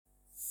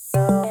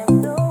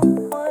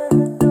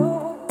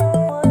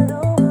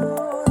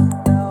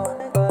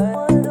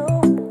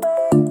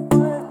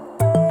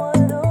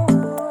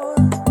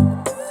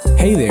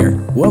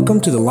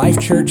Welcome to the Life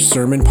Church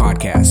Sermon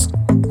Podcast.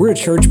 We're a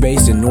church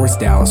based in North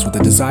Dallas with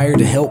a desire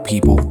to help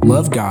people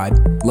love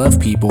God, love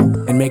people,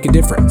 and make a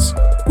difference.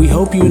 We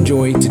hope you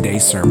enjoy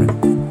today's sermon.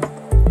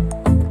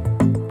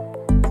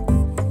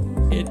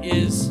 It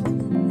is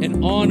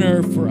an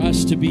honor for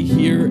us to be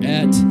here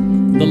at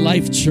the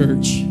Life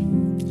Church.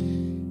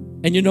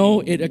 And you know,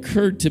 it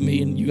occurred to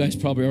me, and you guys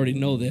probably already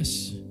know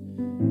this,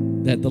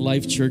 that the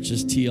Life Church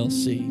is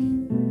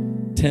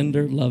TLC,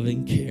 tender,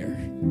 loving care.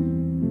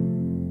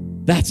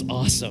 That's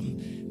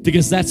awesome,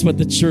 because that's what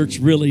the church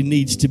really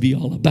needs to be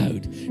all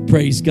about.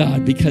 Praise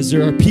God, because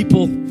there are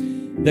people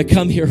that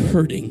come here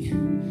hurting.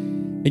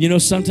 And you know,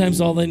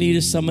 sometimes all they need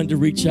is someone to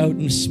reach out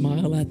and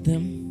smile at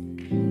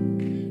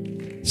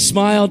them.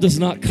 Smile does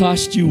not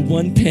cost you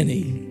one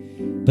penny,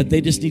 but they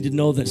just need to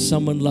know that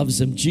someone loves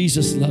them.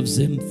 Jesus loves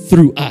them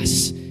through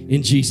us,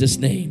 in Jesus'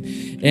 name.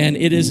 And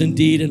it is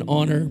indeed an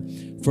honor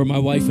for my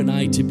wife and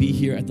I to be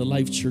here at the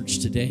Life Church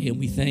today. And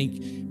we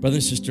thank Brother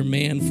and Sister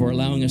Mann for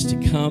allowing us to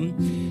come.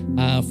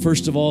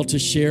 First of all, to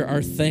share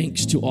our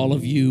thanks to all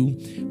of you.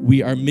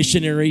 We are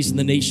missionaries in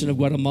the nation of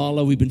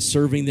Guatemala. We've been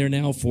serving there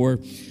now for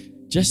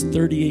just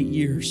 38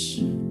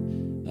 years.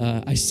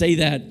 I say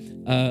that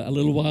a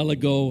little while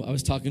ago. I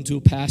was talking to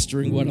a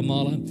pastor in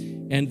Guatemala,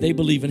 and they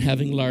believe in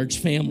having large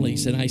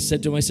families. And I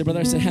said to him,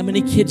 brother, how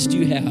many kids do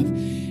you have?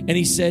 And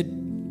he said,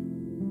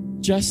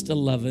 just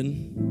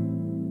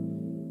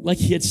 11. Like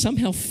he had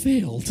somehow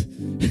failed.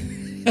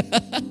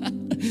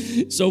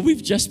 So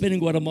we've just been in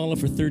Guatemala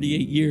for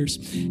 38 years,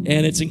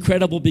 and it's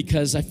incredible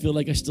because I feel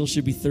like I still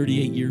should be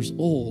 38 years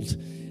old.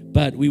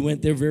 But we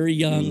went there very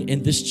young,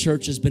 and this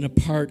church has been a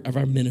part of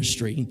our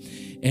ministry.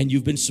 And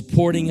you've been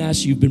supporting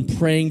us. You've been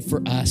praying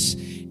for us.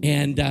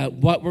 And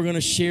what we're going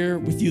to share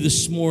with you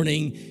this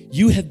morning,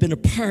 you have been a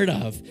part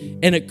of.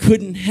 And it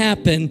couldn't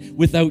happen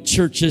without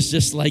churches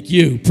just like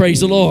you. Praise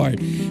the Lord.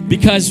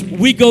 Because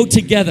we go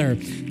together.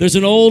 There's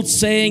an old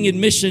saying in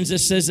missions that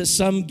says that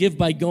some give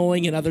by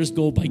going and others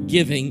go by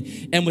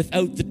giving. And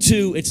without the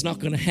two, it's not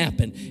going to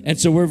happen. And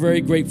so we're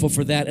very grateful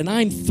for that. And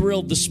I'm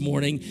thrilled this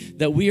morning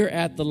that we are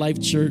at the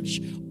Life Church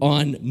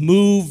on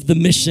Move the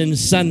Mission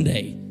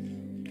Sunday.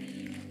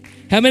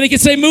 How many can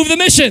say move the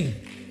mission?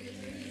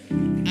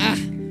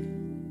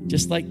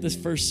 Just like this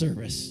first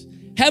service.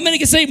 How many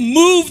can say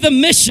move the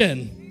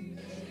mission?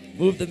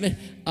 Move the mission.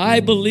 I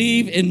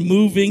believe in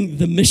moving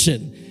the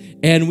mission.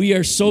 And we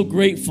are so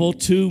grateful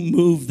to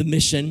Move the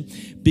Mission,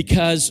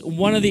 because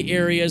one of the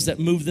areas that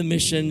Move the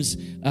Missions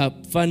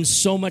funds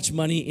so much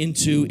money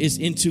into is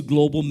into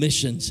global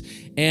missions.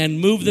 And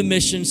Move the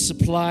Mission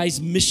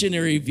supplies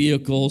missionary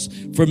vehicles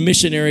for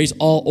missionaries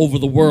all over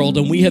the world.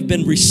 And we have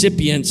been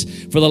recipients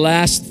for the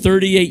last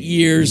 38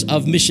 years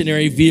of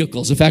missionary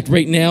vehicles. In fact,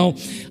 right now,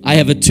 I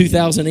have a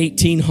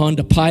 2018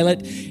 Honda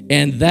Pilot,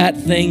 and that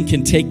thing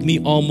can take me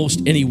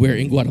almost anywhere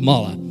in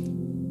Guatemala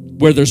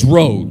where there's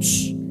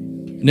roads.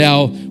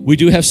 Now, we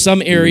do have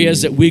some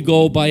areas that we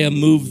go by a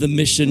Move the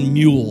Mission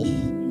mule.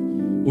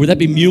 Would that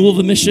be Mule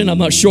the Mission? I'm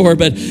not sure,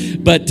 but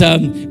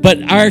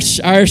our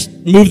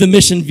Move the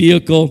Mission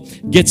vehicle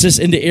gets us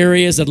into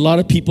areas that a lot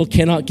of people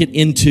cannot get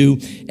into,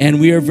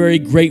 and we are very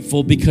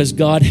grateful because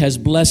God has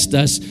blessed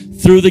us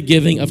through the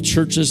giving of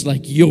churches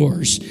like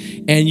yours.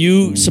 And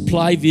you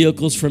supply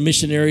vehicles for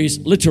missionaries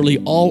literally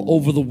all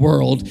over the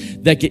world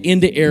that get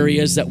into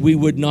areas that we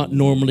would not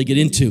normally get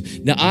into.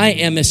 Now, I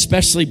am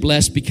especially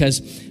blessed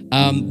because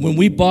when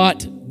we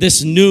bought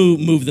this new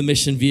Move the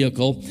Mission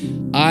vehicle,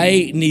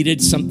 I needed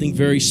something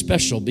very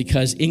special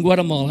because in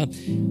Guatemala,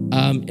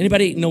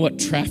 anybody know what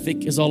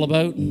traffic is all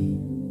about?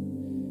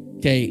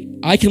 Okay,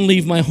 I can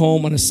leave my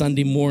home on a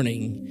Sunday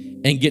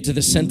morning and get to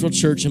the Central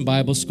Church and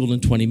Bible School in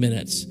 20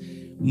 minutes.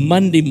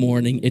 Monday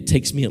morning, it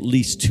takes me at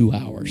least 2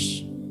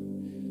 hours.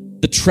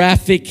 The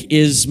traffic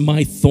is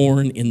my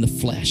thorn in the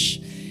flesh.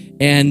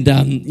 And,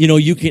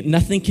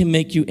 nothing can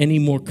make you any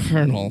more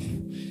carnal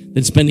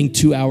than spending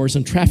 2 hours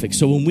on traffic.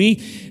 So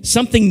when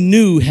something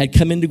new had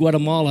come into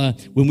Guatemala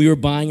when we were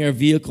buying our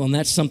vehicle, and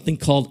that's something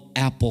called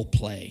Apple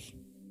Play.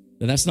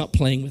 Now, that's not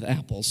playing with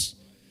apples.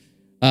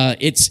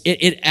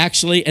 It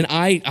actually, and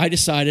I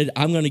decided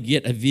I'm going to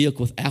get a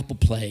vehicle with Apple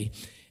Play.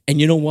 And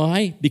you know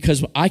why?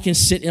 Because I can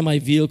sit in my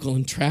vehicle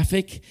in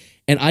traffic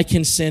and I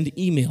can send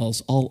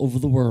emails all over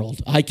the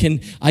world. I can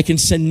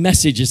send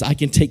messages. I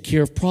can take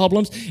care of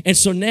problems. And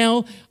so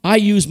now I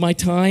use my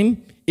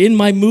time in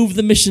my Move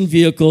the Mission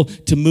vehicle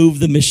to move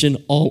the mission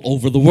all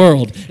over the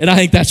world. And I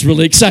think that's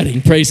really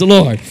exciting. Praise the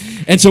Lord.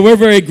 And so we're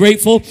very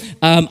grateful.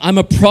 I'm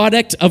a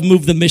product of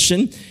Move the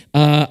Mission.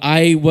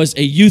 I was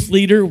a youth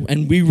leader,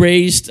 and we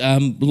raised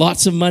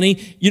lots of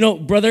money. You know,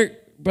 Brother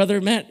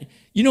Matt,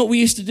 you know what we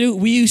used to do?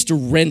 We used to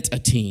rent a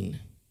teen.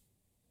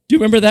 Do you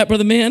remember that,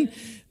 Brother Man?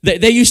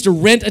 They used to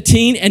rent a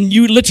teen, and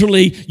you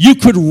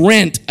could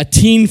rent a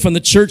teen from the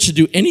church to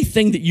do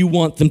anything that you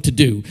want them to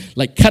do,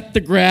 like cut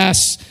the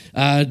grass,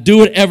 do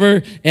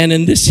whatever. And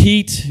in this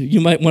heat,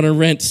 you might want to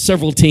rent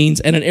several teens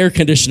and an air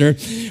conditioner.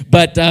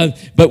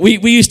 But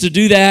we used to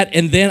do that,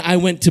 and then I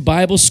went to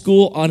Bible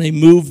school on a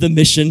Move the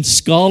Mission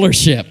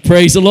scholarship.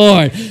 Praise the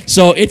Lord.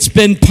 So it's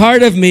been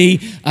part of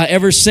me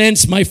ever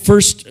since. My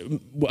first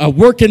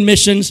work in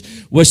missions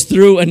was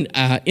through an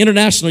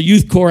International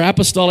Youth Corps,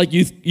 Apostolic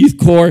Youth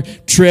Corps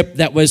trip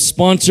that was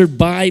sponsored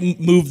by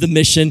Move the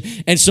Mission.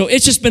 And so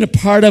it's just been a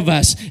part of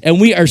us,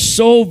 and we are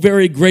so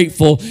very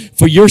grateful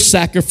for your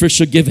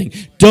sacrificial giving.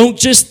 Don't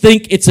just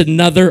think it's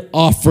another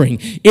offering.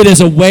 It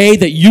is a way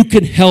that you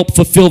can help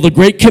fulfill the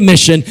Great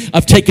Commission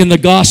of taking the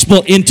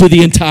gospel into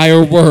the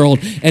entire world.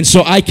 And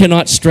so I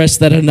cannot stress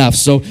that enough.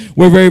 So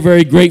we're very,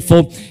 very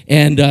grateful,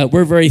 and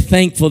we're very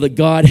thankful that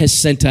God has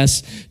sent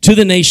us to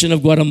the nation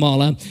of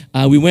Guatemala.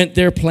 We went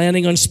there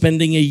planning on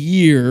spending a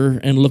year,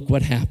 and look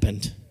what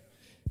happened.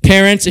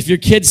 Parents, if your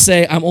kids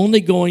say, I'm only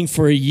going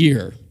for a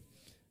year,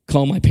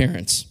 call my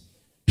parents.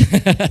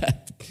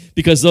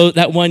 Because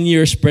that 1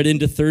 year spread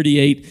into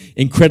 38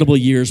 incredible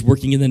years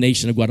working in the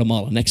nation of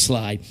Guatemala. Next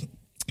slide.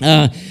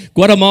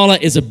 Guatemala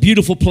is a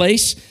beautiful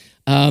place.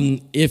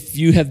 If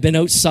you have been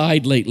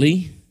outside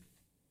lately,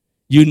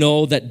 you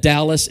know that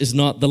Dallas is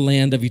not the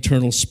land of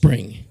eternal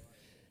spring.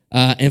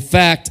 In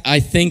fact, I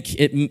think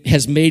it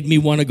has made me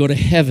want to go to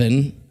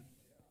heaven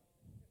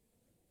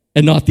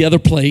and not the other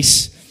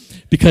place,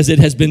 because it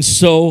has been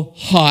so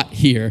hot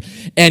here.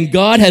 And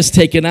God has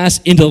taken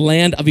us into the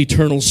land of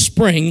eternal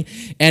spring.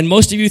 And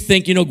most of you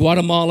think,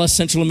 Guatemala,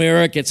 Central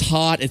America, it's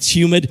hot, it's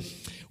humid.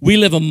 We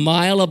live a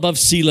mile above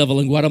sea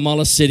level in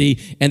Guatemala City,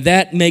 and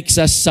that makes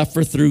us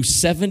suffer through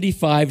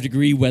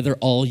 75-degree weather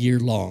all year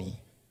long.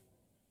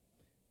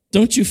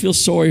 Don't you feel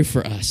sorry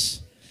for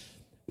us?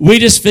 We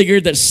just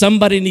figured that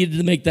somebody needed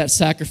to make that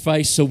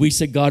sacrifice, so we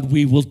said, God,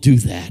 we will do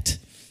that.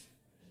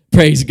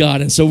 Praise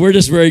God. And so we're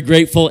just very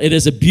grateful. It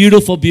is a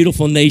beautiful,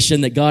 beautiful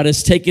nation that God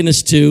has taken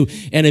us to,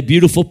 and a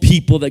beautiful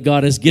people that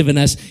God has given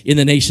us in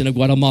the nation of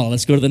Guatemala.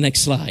 Let's go to the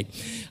next slide.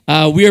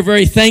 We are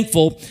very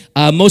thankful.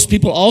 Most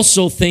people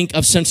also think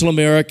of Central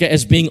America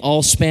as being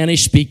all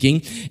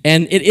Spanish-speaking,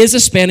 and it is a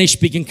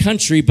Spanish-speaking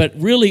country, but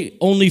really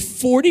only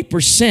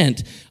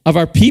 40% of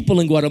our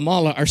people in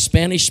Guatemala are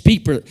Spanish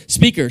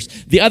speakers.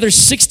 The other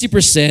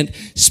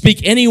 60%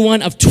 speak any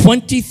one of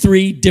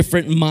 23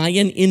 different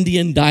Mayan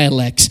Indian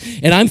dialects.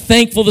 And I'm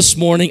thankful this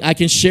morning I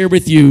can share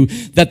with you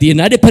that the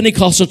United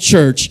Pentecostal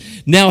Church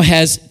now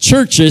has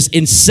churches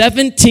in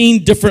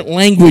 17 different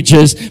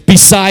languages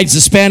besides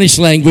the Spanish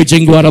language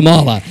in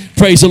Guatemala.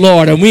 Praise the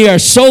Lord. And we are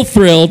so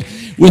thrilled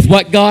with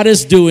what God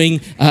is doing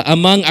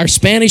among our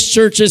Spanish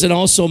churches and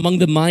also among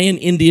the Mayan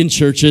Indian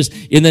churches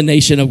in the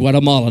nation of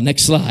Guatemala.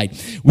 Next slide.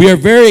 We are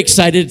very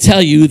excited to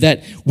tell you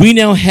that we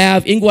now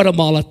have in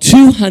Guatemala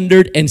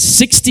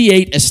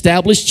 268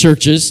 established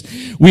churches.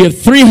 We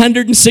have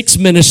 306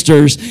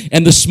 ministers,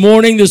 and this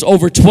morning there's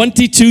over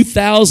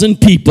 22,000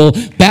 people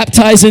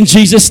baptized in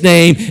Jesus'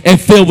 name and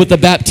filled with the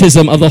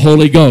baptism of the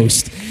Holy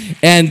Ghost.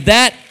 And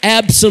that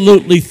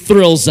absolutely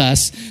thrills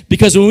us,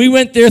 because when we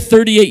went there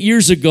 38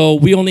 years ago,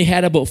 we only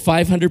had about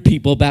 500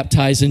 people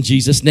baptized in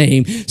Jesus'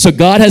 name. So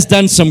God has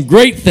done some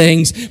great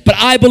things, but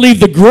I believe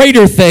the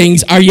greater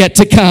things are yet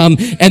to come,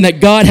 and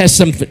that God has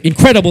some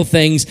incredible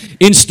things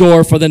in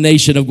store for the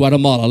nation of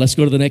Guatemala. Let's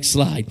go to the next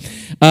slide.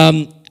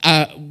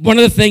 One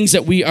of the things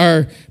that we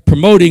are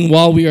promoting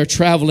while we are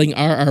traveling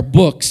are our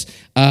books.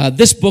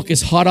 This book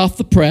is hot off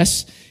the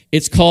press.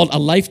 It's called A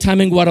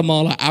Lifetime in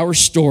Guatemala, Our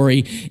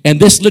Story. And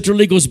this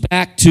literally goes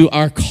back to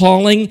our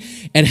calling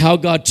and how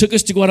God took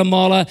us to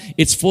Guatemala.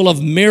 It's full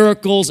of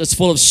miracles. It's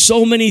full of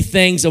so many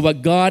things of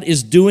what God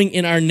is doing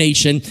in our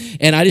nation.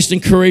 And I just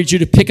encourage you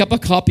to pick up a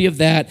copy of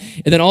that.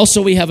 And then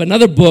also we have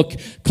another book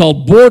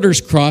called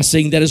Borders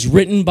Crossing that is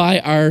written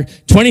by our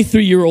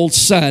 23-year-old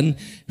son,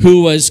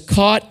 who was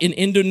caught in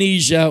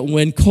Indonesia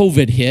when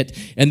COVID hit.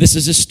 And this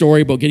is a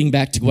story about getting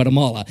back to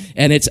Guatemala.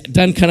 And it's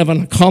done kind of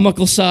on a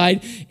comical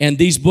side. And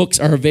these books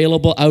are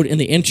available out in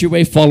the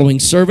entryway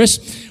following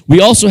service. We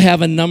also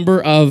have a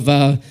number of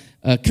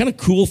kind of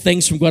cool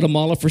things from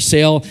Guatemala for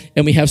sale.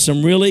 And we have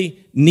some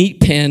really neat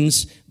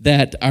pens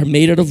that are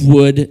made out of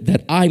wood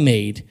that I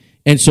made.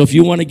 And so if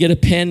you want to get a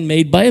pen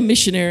made by a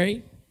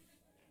missionary,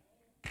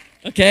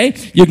 okay,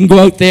 you can go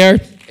out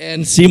there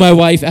and see my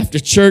wife after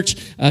church.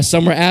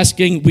 Some are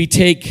asking. We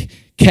take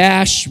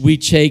cash. We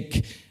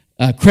take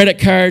credit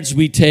cards.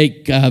 We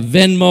take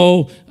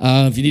Venmo.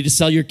 If you need to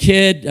sell your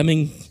kid,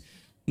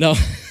 no.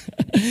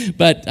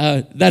 But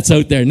that's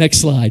out there. Next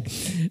slide.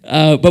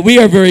 But we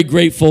are very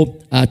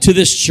grateful to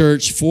this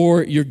church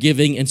for your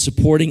giving and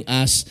supporting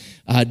us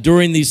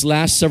during these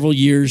last several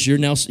years.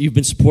 You've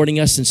been supporting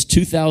us since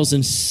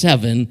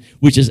 2007,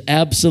 which is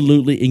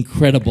absolutely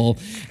incredible,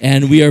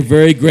 and we are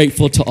very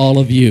grateful to all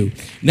of you.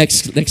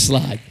 Next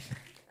slide.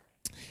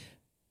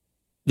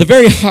 The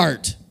very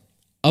heart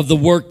of the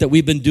work that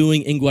we've been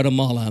doing in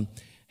Guatemala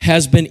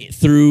has been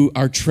through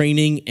our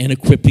training and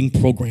equipping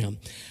program.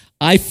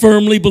 I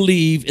firmly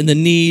believe in the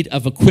need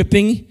of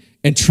equipping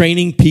and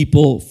training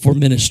people for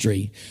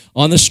ministry.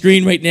 On the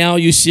screen right now,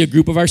 you see a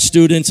group of our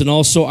students and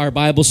also our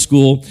Bible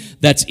school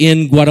that's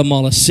in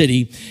Guatemala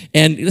City.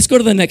 And let's go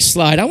to the next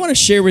slide. I want to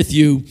share with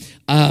you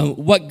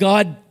what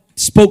God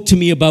spoke to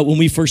me about when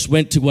we first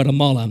went to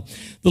Guatemala.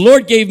 The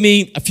Lord gave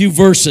me a few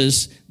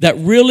verses that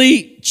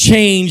really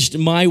changed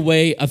my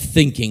way of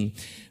thinking.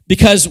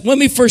 Because when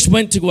we first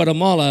went to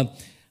Guatemala,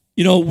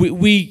 you know,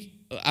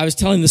 I was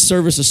telling the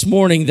service this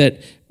morning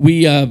that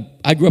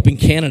I grew up in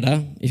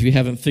Canada, if you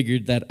haven't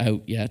figured that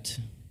out yet,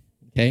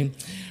 okay?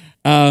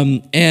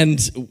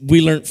 And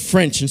we learned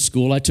French in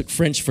school. I took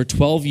French for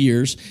 12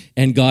 years,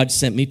 and God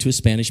sent me to a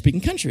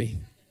Spanish-speaking country.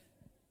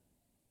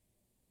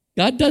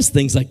 God does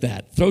things like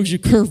that, throws you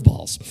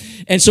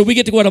curveballs. And so we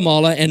get to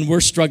Guatemala, and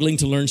we're struggling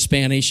to learn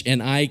Spanish,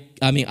 and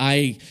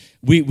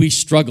we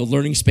struggled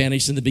learning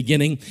Spanish in the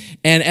beginning.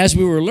 And as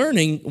we were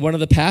learning, one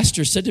of the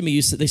pastors said to me,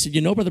 they said,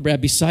 you know, Brother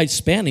Brad, besides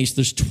Spanish,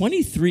 there's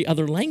 23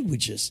 other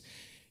languages.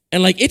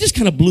 And it just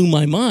kind of blew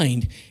my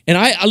mind. And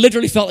I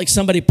literally felt like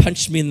somebody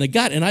punched me in the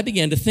gut. And I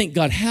began to think,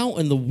 God, how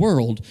in the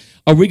world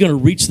are we going to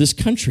reach this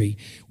country?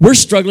 We're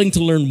struggling to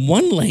learn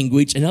one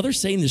language, and now they're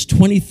saying there's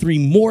 23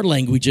 more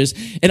languages.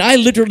 And I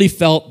literally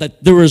felt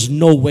that there was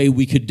no way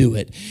we could do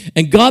it.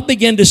 And God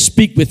began to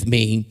speak with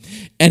me,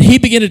 and he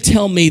began to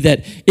tell me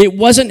that it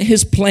wasn't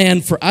his plan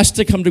for us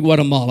to come to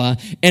Guatemala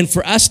and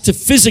for us to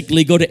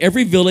physically go to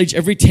every village,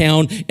 every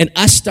town, and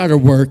us start a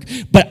work.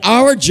 But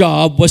our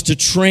job was to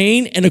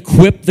train and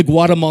equip the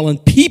Guatemalan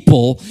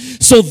people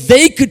so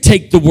they could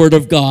take the word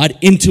of God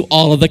into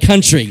all of the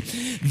country.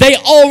 They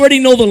already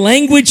know the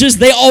languages.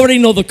 They already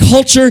know the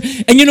culture.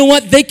 And you know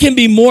what? They can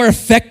be more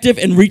effective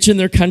in reaching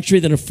their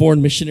country than a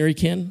foreign missionary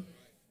can.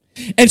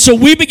 And so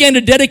we began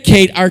to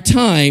dedicate our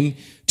time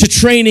to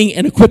training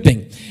and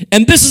equipping.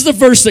 And this is the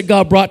verse that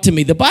God brought to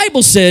me. The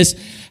Bible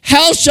says,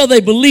 how shall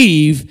they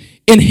believe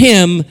in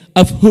him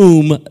of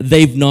whom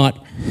they've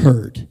not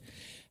heard?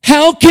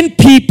 How can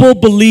people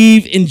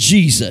believe in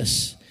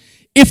Jesus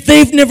if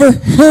they've never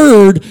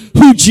heard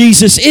who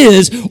Jesus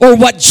is or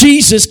what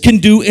Jesus can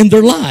do in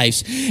their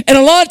lives? And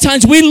a lot of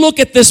times we look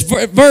at this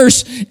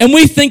verse and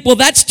we think, well,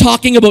 that's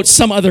talking about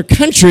some other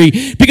country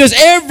because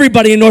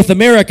everybody in North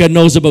America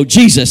knows about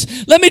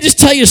Jesus. Let me just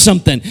tell you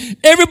something.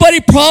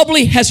 Everybody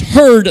probably has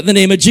heard the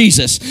name of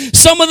Jesus.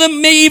 Some of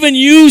them may even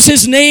use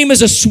his name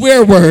as a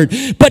swear word.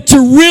 But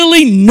to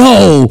really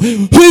know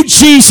who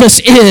Jesus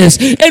is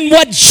and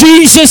what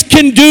Jesus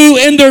can do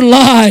in their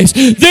lives,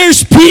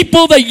 there's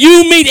people that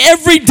you meet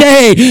every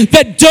day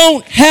that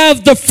don't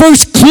have the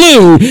first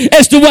clue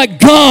as to what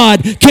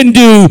God can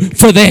do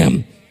for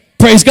them.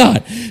 Praise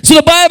God. So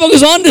the Bible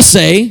goes on to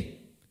say,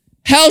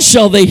 how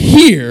shall they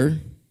hear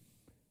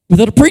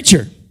without a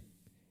preacher?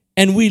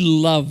 And we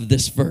love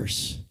this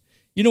verse.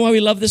 You know why we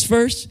love this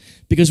verse?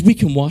 Because we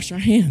can wash our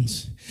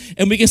hands.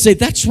 And we can say,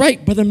 that's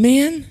right, brother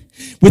man.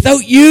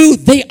 Without you,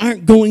 they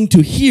aren't going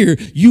to hear.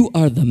 You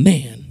are the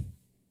man.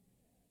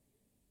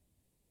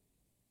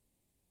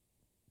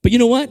 But you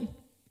know what?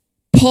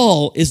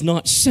 Paul is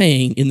not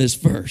saying in this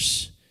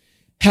verse,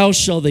 how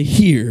shall they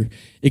hear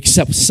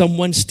except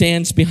someone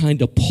stands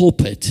behind a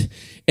pulpit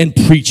and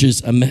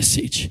preaches a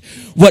message?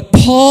 What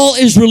Paul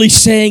is really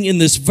saying in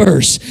this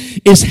verse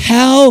is,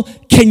 how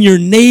can your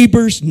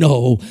neighbors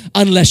know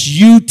unless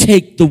you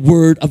take the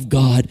word of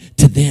God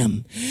to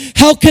them?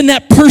 How can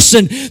that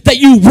person that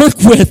you work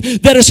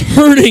with that is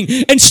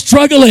hurting and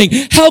struggling,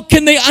 how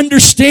can they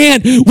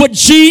understand what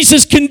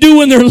Jesus can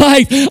do in their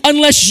life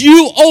unless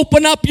you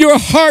open up your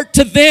heart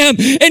to them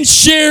and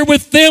share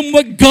with them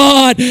what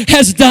God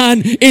has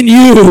done in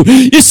you?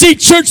 You see,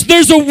 church,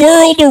 there's a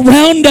world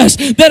around us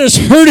that is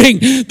hurting.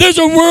 There's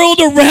a world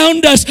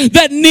around us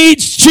that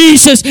needs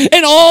Jesus,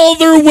 and all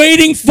they're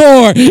waiting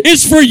for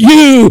is for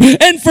you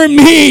and for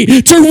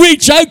me to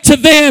reach out to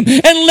them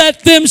and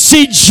let them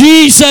see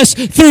Jesus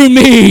through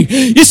me.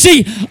 You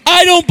see,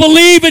 I don't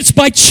believe it's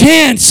by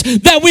chance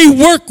that we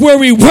work where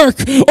we work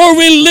or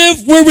we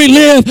live where we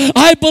live.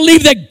 I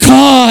believe that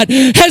God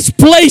has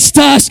placed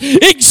us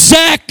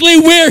exactly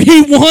where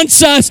he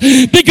wants us,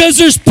 because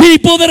there's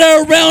people that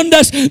are around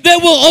us that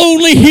will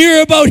only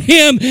hear about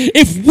him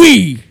if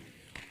we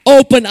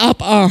open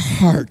up our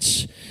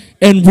hearts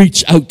and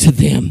reach out to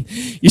them.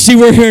 You see,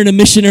 we're here in a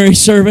missionary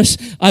service.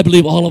 I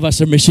believe all of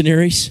us are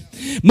missionaries.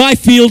 My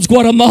field's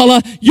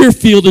Guatemala. Your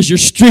field is your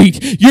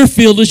street. Your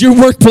field is your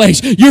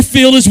workplace. Your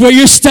field is where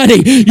you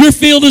study. Your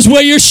field is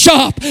where you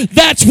shop.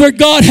 That's where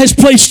God has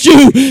placed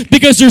you,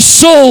 because there's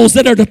souls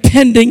that are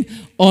depending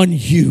on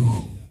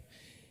you.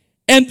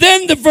 And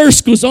then the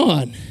verse goes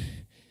on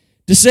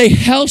to say,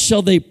 how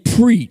shall they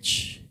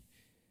preach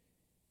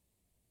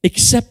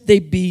except they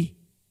be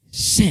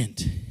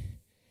sent?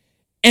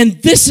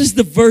 And this is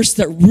the verse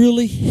that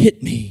really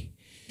hit me,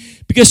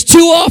 because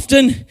too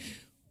often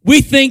we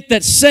think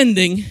that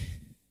sending,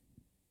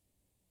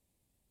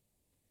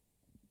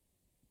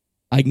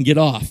 I can get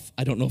off.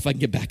 I don't know if I can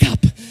get back up.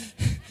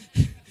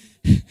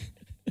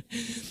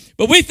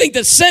 But we think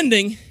that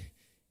sending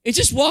is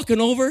just walking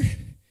over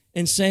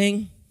and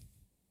saying,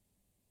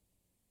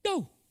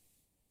 go.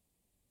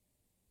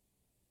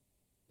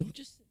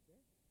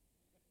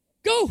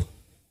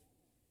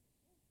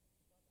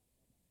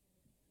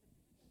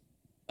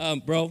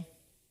 Bro,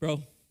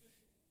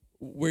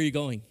 where are you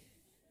going?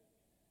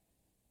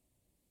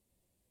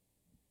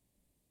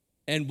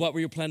 And what were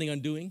you planning on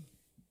doing?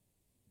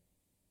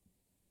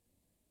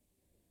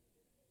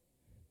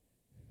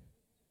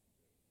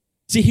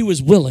 See, he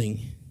was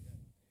willing.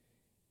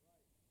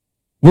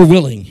 We're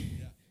willing.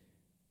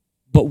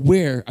 But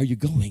where are you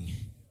going?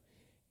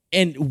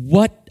 And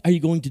what are you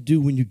going to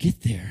do when you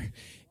get there?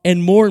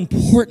 And more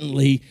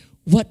importantly,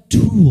 what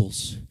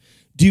tools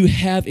do you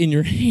have in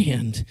your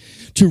hand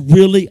to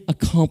really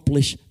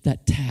accomplish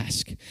that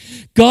task?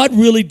 God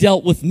really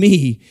dealt with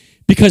me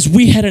because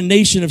we had a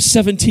nation of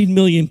 17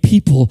 million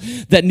people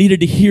that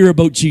needed to hear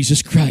about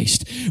Jesus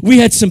Christ. We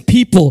had some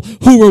people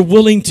who were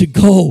willing to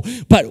go,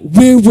 but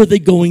where were they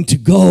going to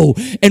go?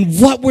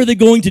 And what were they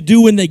going to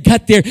do when they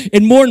got there?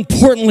 And more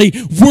importantly,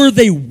 were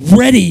they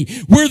ready?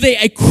 Were they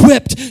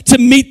equipped to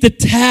meet the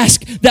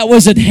task that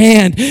was at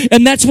hand?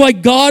 And that's why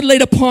God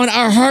laid upon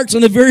our hearts in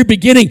the very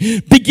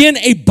beginning, begin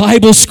a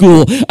Bible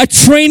school, a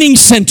training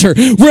center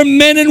where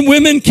men and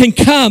women can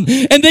come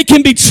and they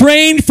can be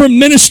trained for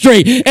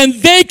ministry and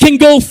they can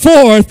go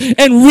forth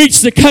and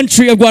reach the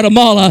country of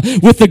Guatemala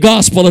with the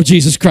gospel of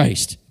Jesus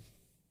Christ.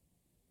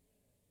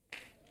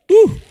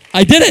 Woo,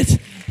 I did it.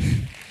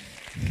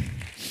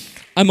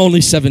 I'm only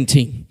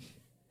 17.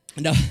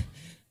 Now,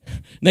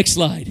 next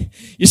slide.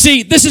 You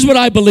see, this is what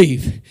I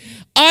believe.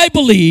 I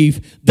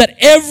believe that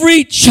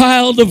every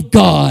child of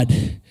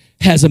God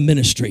has a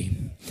ministry.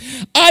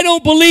 I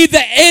don't believe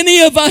that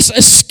any of us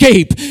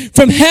escape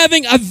from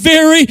having a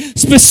very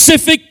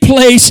specific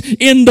place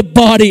in the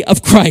body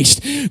of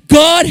Christ.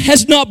 God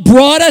has not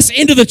brought us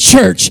into the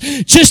church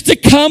just to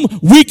come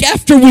week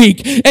after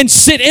week and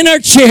sit in our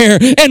chair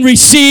and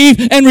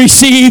receive and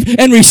receive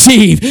and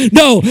receive.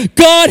 No,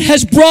 God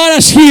has brought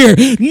us here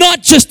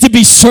not just to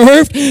be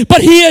served,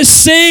 but He has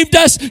saved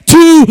us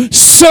to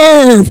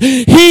serve.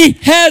 He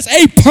has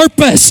a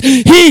purpose.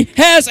 He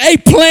has a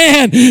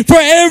plan for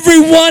every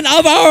one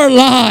of our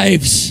lives.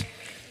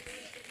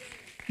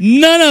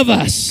 None of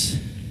us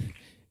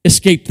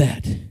escape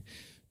that.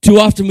 Too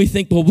often we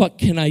think, well, what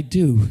can I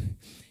do?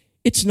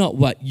 It's not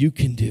what you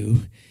can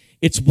do.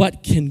 It's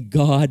what can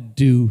God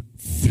do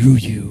through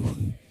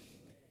you.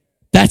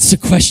 That's the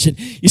question.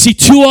 You see,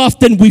 too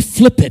often we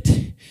flip it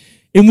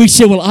and we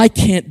say, well, I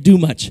can't do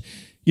much.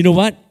 You know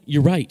what?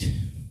 You're right.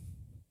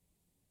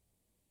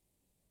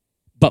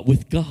 But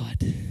with God,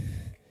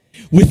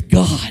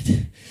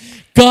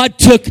 God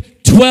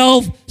took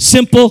 12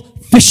 simple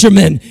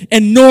fishermen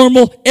and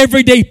normal,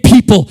 everyday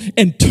people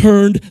and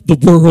turned the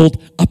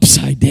world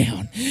upside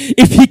down.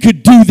 If He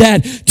could do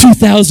that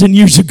 2,000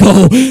 years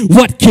ago,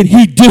 what can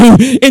He do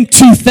in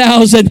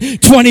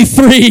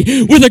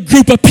 2023 with a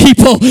group of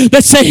people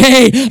that say,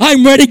 hey,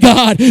 I'm ready,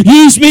 God.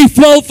 Use me,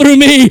 flow through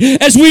me.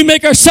 As we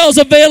make ourselves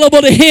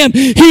available to Him,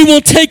 He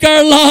will take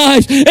our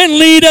lives and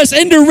lead us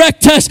and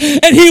direct us,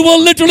 and He will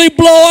literally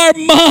blow our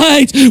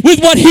minds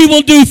with what He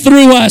will do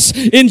through us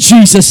in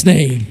Jesus'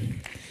 name.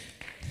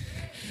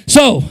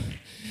 So,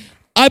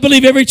 I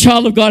believe every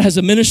child of God has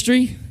a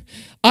ministry.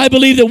 I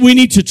believe that we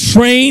need to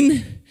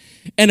train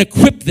and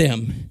equip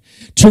them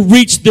to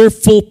reach their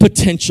full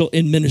potential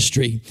in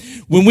ministry.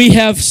 When we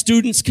have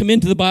students come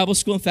into the Bible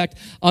school, in fact,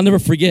 I'll never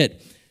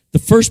forget, the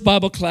first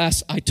Bible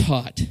class I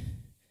taught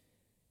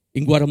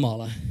in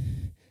Guatemala,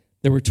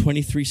 there were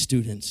 23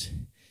 students.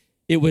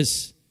 It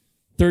was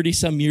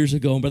 30-some years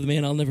ago, and Brother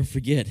Man, I'll never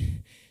forget,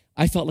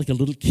 I felt like a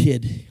little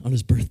kid on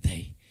his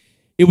birthday.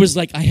 It was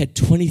like I had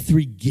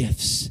 23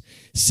 gifts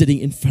sitting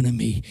in front of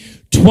me.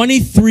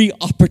 23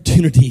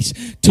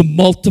 opportunities to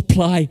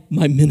multiply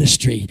my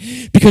ministry.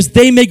 Because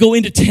they may go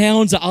into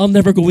towns that I'll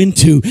never go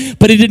into,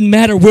 but it didn't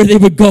matter where they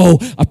would go.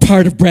 A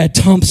part of Brad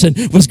Thompson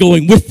was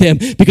going with them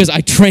because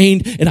I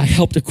trained and I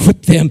helped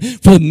equip them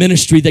for the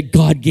ministry that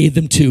God gave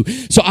them to.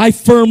 So I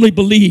firmly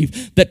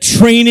believe that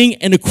training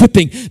and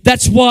equipping,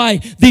 that's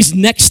why these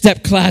next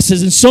step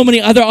classes and so many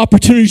other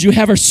opportunities you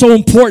have are so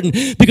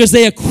important, because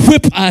they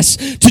equip us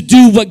to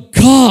do what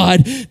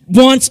God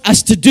wants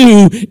us to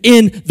do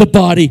in the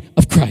body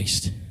of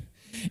Christ.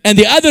 And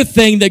the other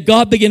thing that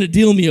God began to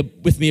deal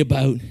with me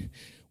about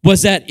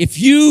was that if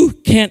you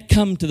can't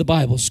come to the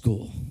Bible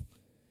school,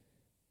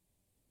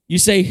 you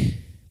say,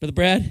 Brother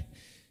Brad,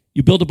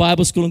 you build a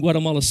Bible school in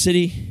Guatemala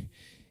City.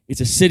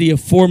 It's a city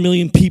of 4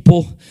 million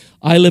people.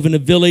 I live in a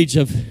village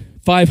of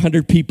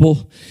 500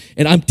 people,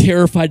 and I'm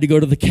terrified to go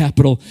to the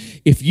capital.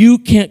 If you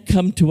can't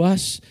come to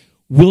us,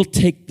 we'll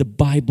take the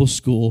Bible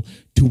school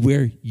to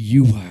where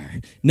you are.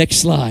 Next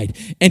slide.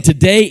 And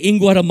today in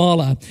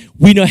Guatemala,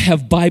 we now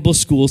have Bible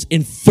schools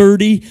in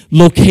 30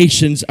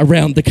 locations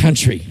around the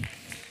country.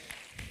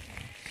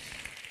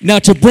 Now,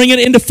 to bring it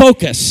into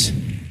focus,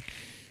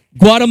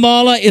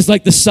 Guatemala is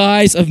like the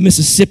size of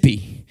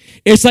Mississippi.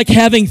 It's like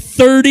having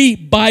 30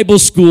 Bible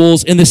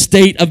schools in the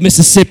state of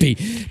Mississippi.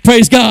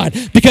 Praise God.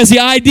 Because the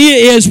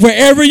idea is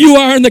wherever you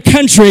are in the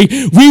country,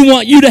 we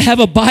want you to have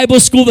a Bible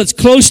school that's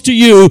close to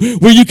you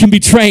where you can be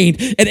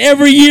trained. And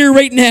every year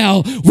right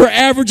now, we're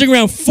averaging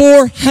around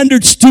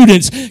 400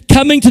 students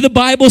coming to the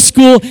Bible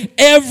school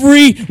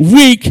every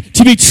week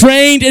to be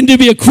trained and to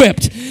be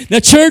equipped. Now,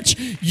 church,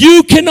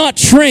 you cannot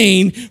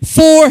train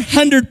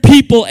 400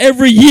 people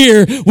every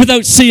year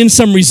without seeing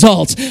some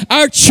results.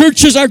 Our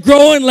churches are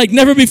growing like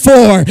never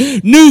before.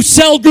 New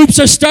cell groups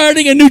are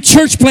starting and new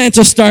church plants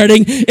are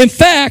starting. In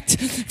fact,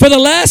 for the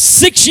last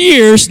 6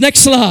 years,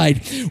 next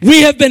slide,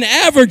 we have been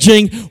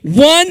averaging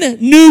 1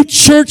 new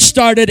church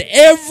started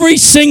every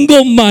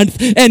single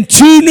month and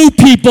 2 new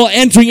people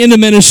entering into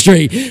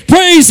ministry.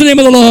 Praise the name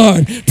of the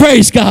Lord.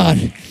 Praise God.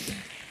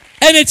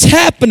 And it's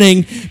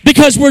happening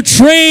because we're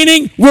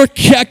training, we're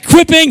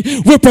equipping,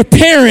 we're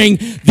preparing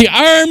the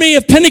army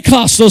of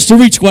Pentecostals to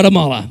reach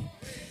Guatemala.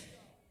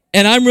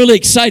 And I'm really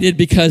excited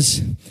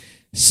because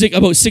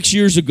about 6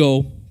 years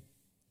ago,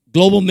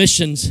 Global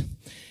Missions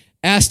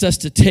asked us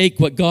to take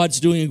what God's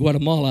doing in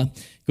Guatemala,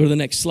 go to the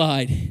next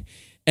slide,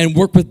 and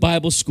work with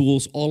Bible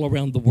schools all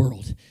around the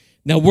world.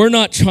 Now, we're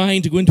not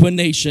trying to go into a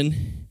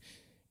nation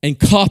and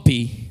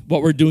copy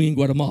what we're doing in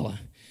Guatemala,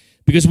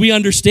 because we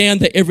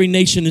understand that every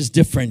nation is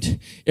different.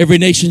 Every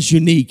nation's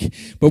unique.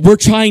 But we're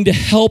trying to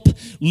help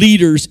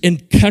leaders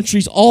in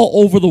countries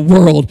all over the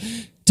world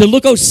to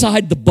look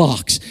outside the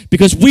box,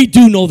 because we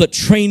do know that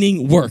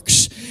training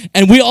works.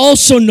 And we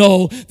also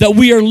know that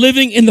we are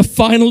living in the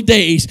final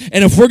days.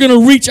 And if we're going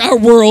to reach our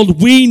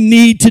world, we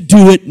need to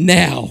do it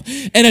now.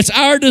 And it's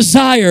our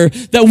desire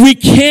that we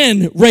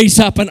can raise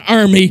up an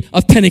army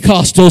of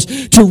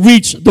Pentecostals to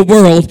reach the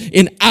world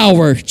in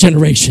our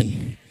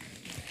generation.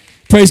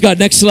 Praise God.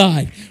 Next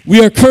slide.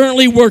 We are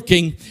currently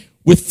working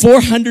with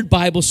 400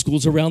 Bible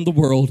schools around the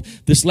world.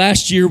 This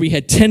last year, we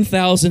had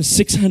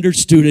 10,600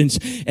 students,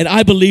 and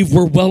I believe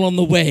we're well on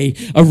the way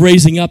of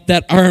raising up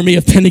that army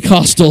of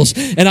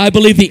Pentecostals. And I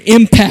believe the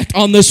impact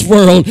on this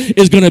world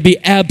is going to be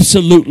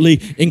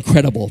absolutely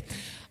incredible.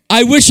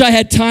 I wish I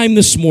had time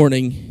this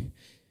morning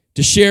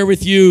to share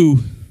with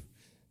you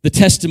the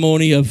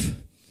testimony of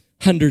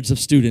hundreds of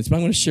students, but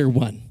I'm going to share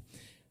one.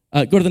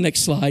 Go to the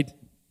next slide.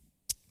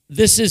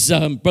 This is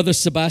Brother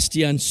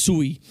Sebastian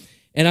Sui,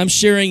 and I'm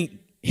sharing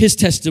his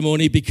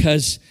testimony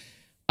because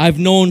I've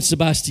known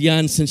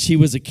Sebastian since he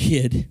was a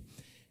kid,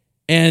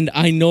 and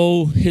I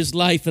know his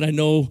life, and I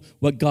know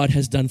what God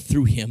has done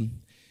through him.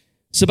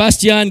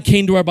 Sebastian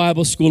came to our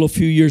Bible school a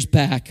few years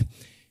back.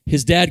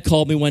 His dad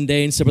called me one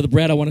day and said, Brother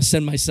Brad, I want to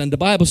send my son to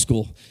Bible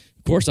school.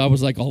 Of course, I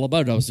was like all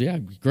about it. I was, yeah,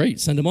 great,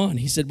 send him on.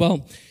 He said,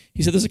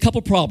 there's a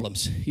couple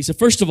problems. He said,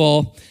 first of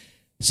all,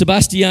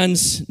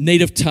 Sebastian's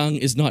native tongue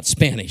is not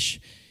Spanish.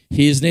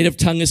 His native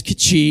tongue is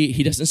Quiché.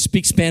 He doesn't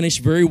speak Spanish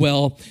very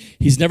well.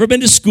 He's never been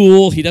to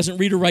school. He doesn't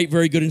read or write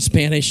very good in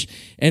Spanish.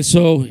 And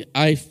so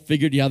I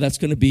figured, yeah, that's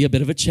going to be a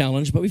bit of a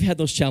challenge, but we've had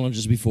those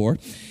challenges before.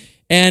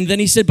 And then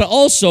he said, but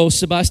also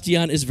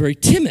Sebastian is very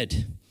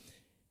timid.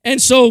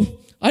 And so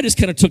I just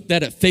kind of took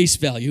that at face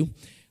value.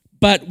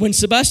 But when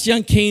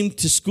Sebastian came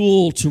to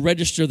school to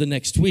register the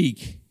next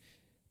week,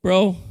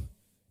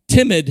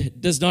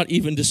 timid does not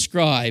even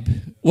describe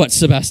what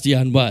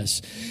Sebastian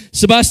was.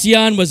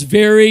 Sebastian was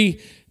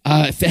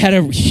had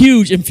a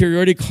huge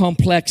inferiority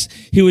complex.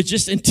 He was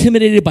just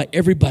intimidated by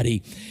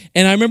everybody.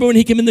 And I remember when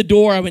he came in the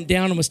door, I went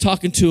down and was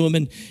talking to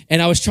him,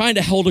 and I was trying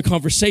to hold a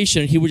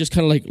conversation, and he was just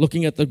kind of like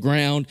looking at the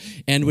ground,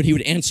 and when he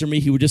would answer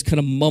me, he would just kind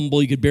of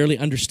mumble. You could barely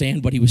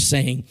understand what he was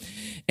saying.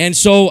 And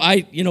so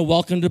I,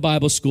 welcomed to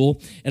Bible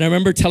school, and I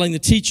remember telling the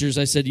teachers,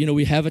 I said,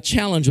 we have a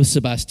challenge with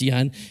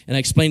Sebastian, and I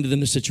explained to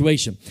them the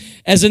situation.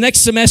 As the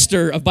next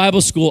semester of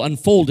Bible school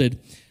unfolded,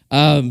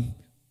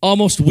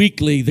 almost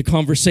weekly, the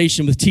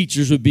conversation with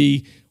teachers would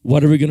be,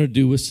 what are we going to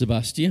do with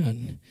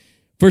Sebastian?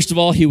 First of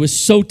all, he was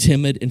so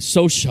timid and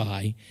so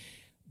shy,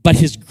 but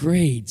his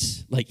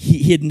grades,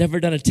 he had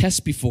never done a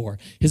test before.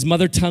 His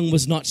mother tongue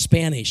was not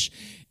Spanish,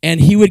 and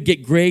he would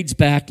get grades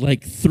back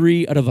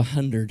 3 out of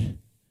 100.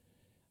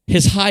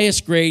 His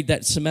highest grade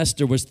that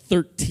semester was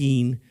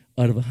 13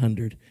 out of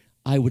 100.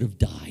 I would have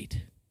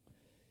died.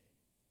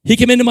 He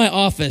came into my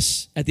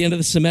office at the end of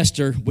the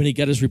semester when he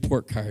got his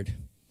report card.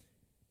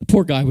 The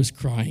poor guy was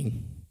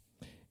crying.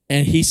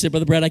 And he said,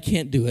 Brother Brad, I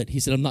can't do it. He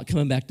said, I'm not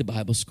coming back to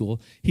Bible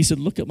school. He said,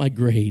 look at my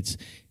grades.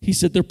 He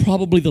said, they're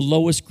probably the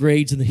lowest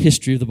grades in the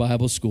history of the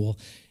Bible school.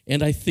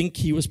 And I think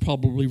he was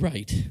probably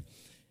right.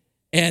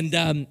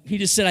 And he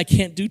just said, I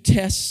can't do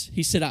tests.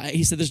 He said,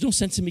 there's no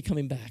sense in me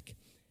coming back.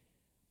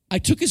 I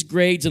took his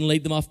grades and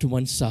laid them off to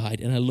one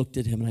side. And I looked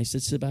at him and I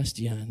said,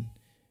 Sebastian,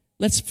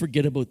 let's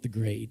forget about the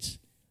grades.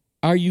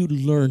 Are you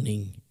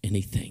learning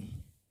anything?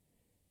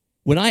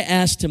 When I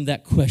asked him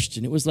that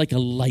question, it was like a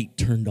light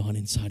turned on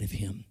inside of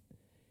him.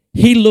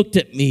 He looked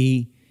at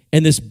me,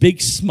 and this big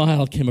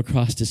smile came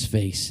across his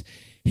face.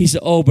 He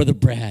said, oh, Brother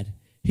Brad.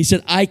 He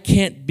said, I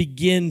can't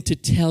begin to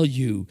tell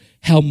you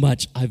how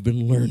much I've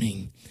been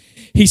learning.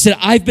 he said,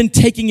 I've been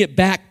taking it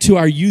back to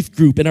our youth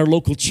group in our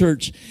local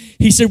church.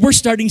 He said, we're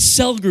starting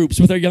cell groups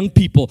with our young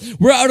people.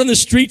 We're out on the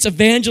streets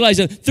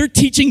evangelizing. They're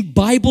teaching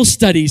Bible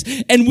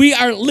studies, and we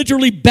are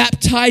literally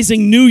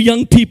baptizing new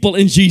young people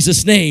in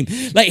Jesus' name.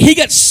 Like, he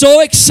got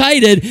so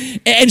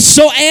excited and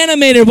so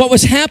animated what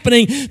was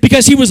happening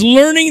because he was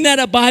learning that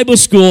at Bible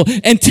school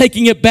and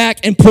taking it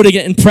back and putting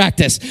it in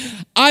practice.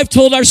 I've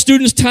told our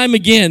students time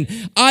again,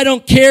 I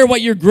don't care what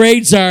your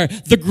grades are.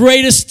 The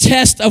greatest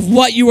test of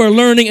what you are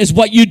learning is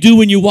what you do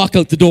when you walk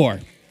out the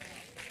door.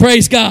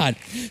 Praise God.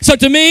 So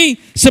to me,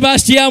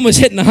 Sebastian was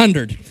hitting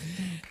 100.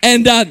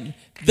 And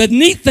the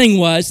neat thing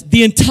was,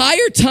 the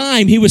entire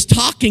time he was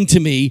talking to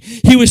me,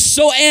 he was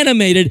so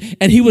animated,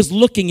 and he was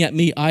looking at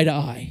me eye to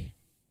eye.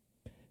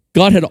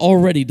 God had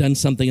already done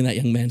something in that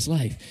young man's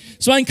life.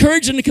 So I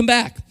encouraged him to come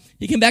back.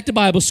 He came back to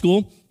Bible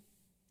school.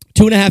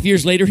 2.5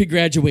 years later, he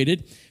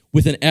graduated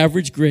with an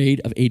average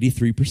grade of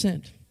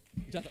 83%.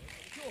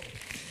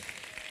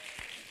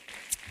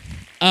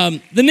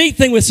 The neat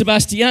thing with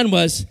Sebastian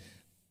was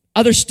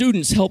other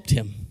students helped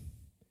him.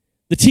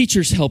 The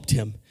teachers helped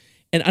him.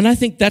 And I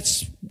think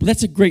that's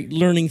a great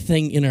learning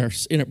thing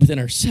within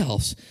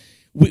ourselves.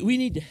 We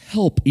need to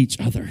help each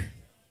other.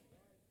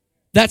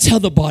 That's how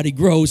the body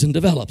grows and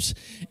develops.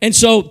 And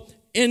so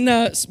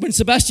when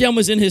Sebastian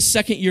was in his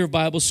second year of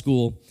Bible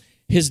school,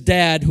 his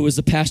dad, who was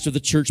the pastor of the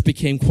church,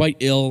 became quite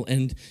ill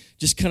and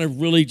just kind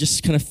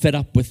of fed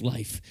up with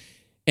life.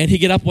 And he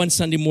got up one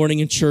Sunday morning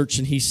in church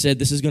and he said,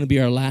 this is going to be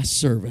our last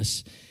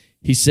service.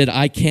 He said,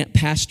 I can't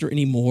pastor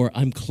anymore.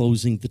 I'm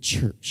closing the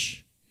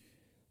church.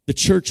 The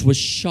church was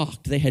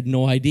shocked. They had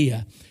no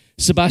idea.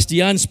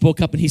 Sebastian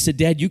spoke up and he said,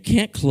 Dad, you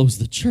can't close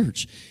the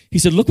church. He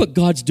said, look what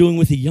God's doing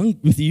with the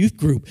youth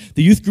group.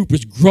 The youth group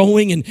is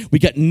growing and we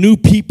got new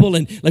people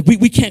and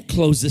we can't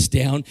close this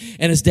down.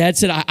 And his dad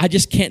said, I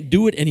just can't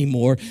do it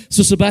anymore.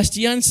 So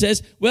Sebastian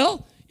says,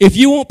 well, if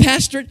you won't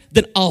pastor it,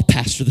 then I'll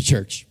pastor the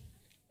church.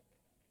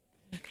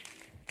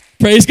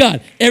 Praise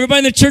God. Everybody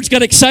in the church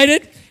got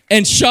excited,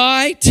 and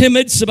shy,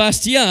 timid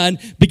Sebastian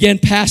began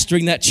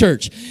pastoring that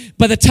church.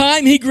 By the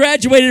time he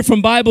graduated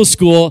from Bible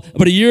school,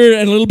 about a year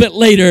and a little bit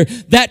later,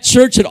 that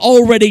church had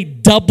already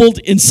doubled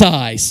in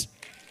size.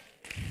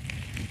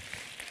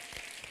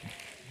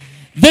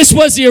 This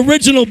was the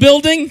original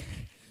building.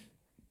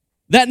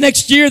 That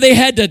next year, they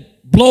had to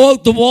blow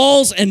out the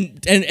walls and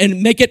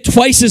make it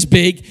twice as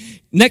big.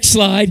 Next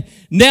slide.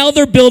 Now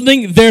they're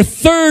building their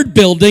third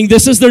building.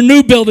 This is their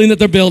new building that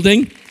they're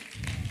building.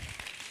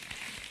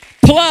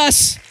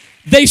 Plus,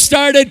 they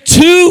started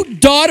 2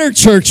 daughter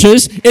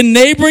churches in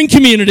neighboring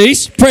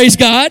communities. Praise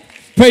God.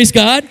 Praise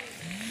God.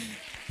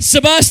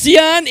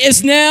 Sebastian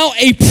is now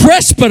a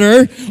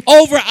presbyter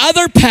over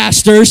other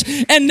pastors,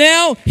 and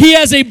now he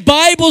has a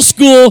Bible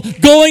school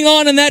going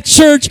on in that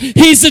church.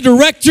 He's the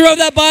director of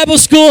that Bible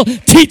school,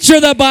 teacher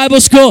of that Bible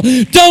school.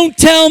 Don't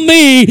tell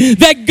me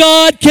that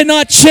God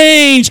cannot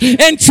change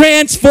and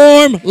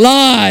transform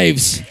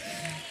lives.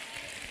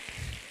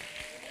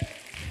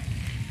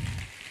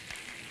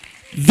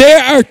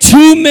 There are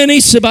too many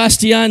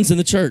Sebastians in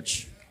the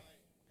church.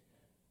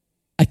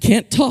 I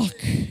can't talk.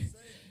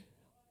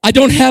 I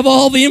don't have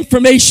all the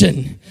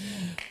information.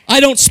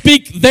 I don't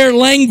speak their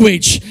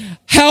language.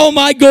 How am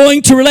I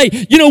going to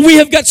relate? You know, we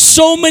have got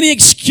so many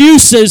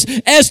excuses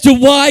as to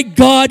why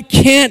God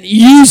can't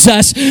use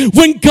us.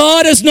 When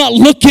God is not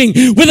looking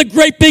with a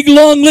great big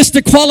long list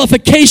of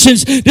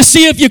qualifications to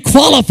see if you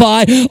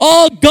qualify,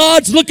 all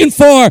God's looking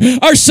for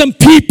are some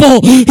people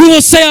who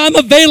will say, I'm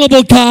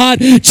available, God.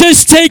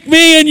 Just take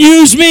me and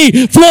use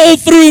me. Flow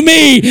through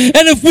me.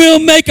 And if we'll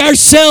make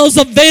ourselves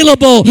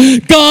available,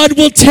 God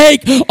will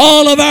take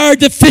all of our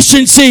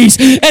deficiencies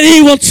and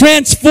He will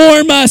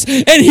transform us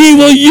and He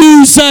will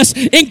use us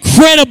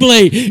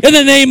incredibly in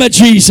the name of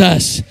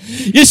Jesus.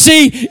 You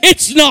see,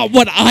 it's not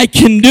what I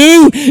can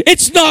do.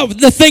 It's not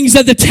the things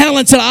that the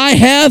talents that I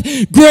have.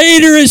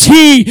 Greater is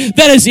He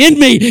that is in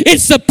me.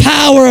 It's the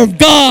power of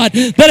God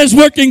that is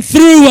working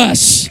through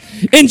us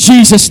in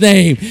Jesus'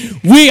 name.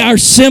 We are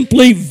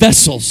simply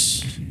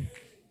vessels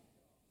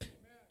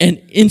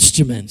and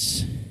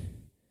instruments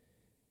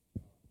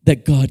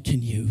that God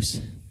can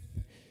use.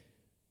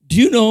 Do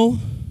you know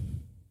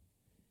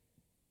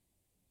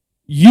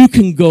you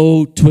can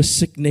go to a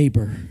sick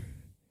neighbor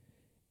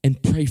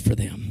and pray for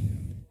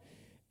them,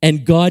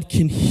 and God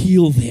can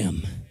heal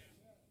them.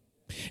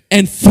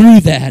 And through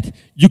that,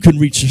 you can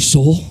reach their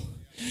soul.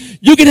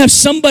 You can have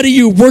somebody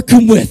you're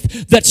working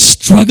with that's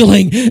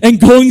struggling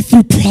and going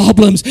through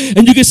problems,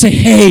 and you can say,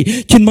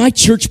 hey, can my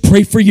church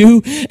pray for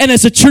you? And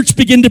as the church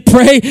begin to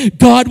pray,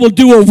 God will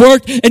do a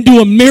work and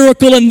do a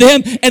miracle in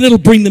them, and it'll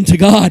bring them to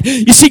God.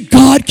 You see,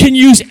 God can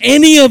use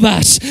any of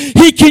us.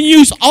 He can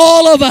use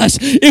all of us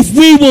if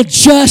we will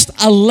just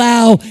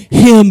allow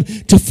Him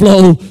to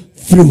flow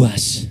through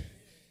us.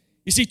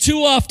 You see,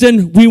 too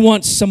often we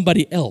want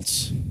somebody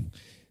else.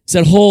 It's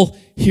that whole,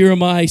 here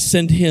am I,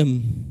 send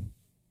him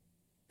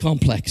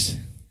complex.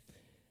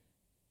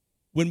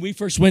 When we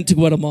first went to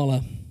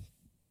Guatemala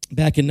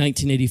back in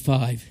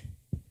 1985,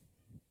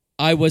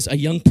 I was a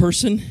young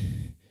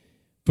person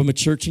from a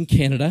church in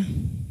Canada.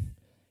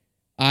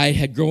 I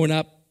had grown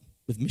up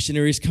with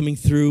missionaries coming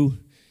through.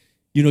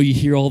 You know, you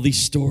hear all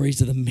these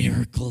stories of the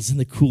miracles and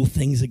the cool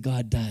things that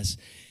God does.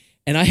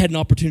 And I had an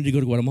opportunity to go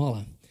to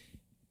Guatemala.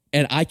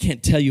 And I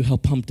can't tell you how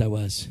pumped I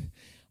was.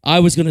 I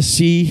was going to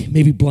see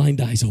maybe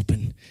blind eyes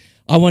open.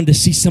 I wanted to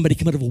see somebody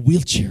come out of a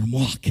wheelchair and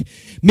walk.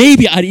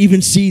 Maybe I'd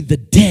even see the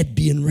dead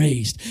being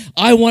raised.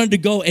 I wanted to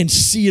go and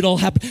see it all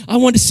happen. I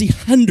wanted to see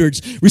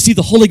hundreds receive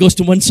the Holy Ghost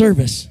in one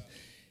service.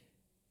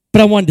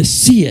 But I wanted to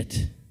see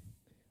it.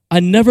 I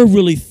never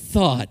really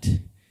thought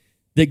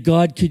that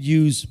God could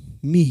use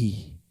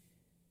me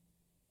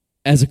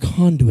as a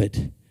conduit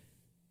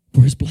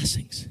for his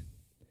blessings.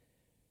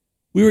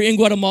 We were in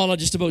Guatemala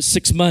just about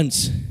 6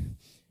 months.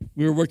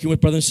 We were working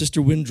with Brother and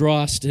Sister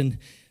Windrost, and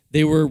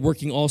they were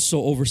working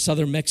also over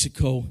southern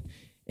Mexico.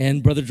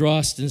 And Brother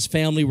Drost and his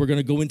family were going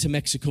to go into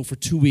Mexico for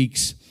 2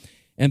 weeks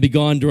and be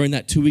gone during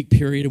that 2-week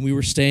period, and we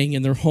were staying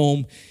in their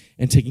home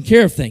and taking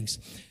care of things.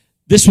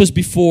 This was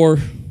before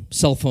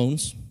cell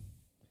phones.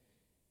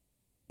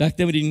 Back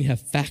then, we didn't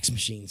have fax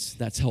machines.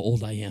 That's how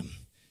old I am.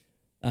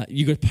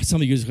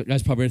 Some of you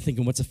guys probably are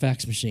thinking, what's a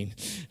fax machine?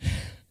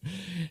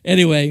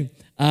 Anyway,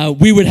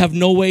 we would have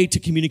no way to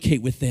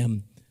communicate with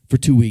them for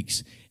 2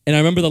 weeks. And I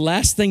remember the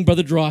last thing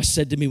Brother Dross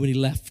said to me when he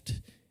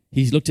left.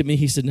 He looked at me,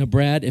 he said, now,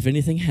 Brad, if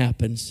anything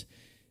happens,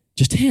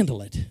 just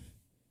handle it.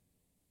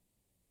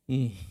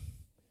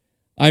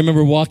 I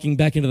remember walking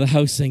back into the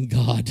house saying,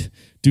 God,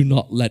 do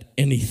not let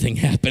anything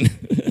happen.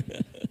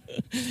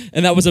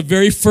 And that was a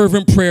very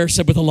fervent prayer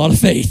said with a lot of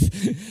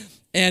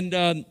faith.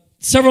 And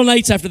several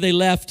nights after they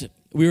left,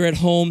 we were at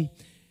home,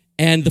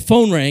 and the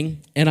phone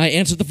rang, and I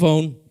answered the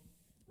phone,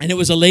 and it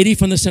was a lady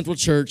from the Central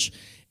Church.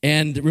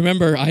 And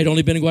remember, I had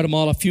only been in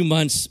Guatemala a few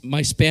months.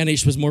 My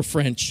Spanish was more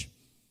French.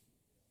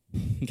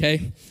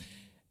 Okay?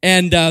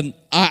 And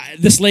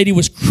this lady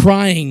was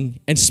crying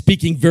and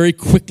speaking very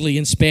quickly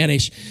in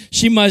Spanish.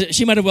 She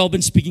might have well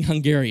been speaking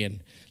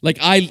Hungarian. Like,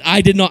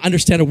 I did not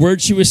understand a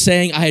word she was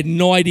saying. I had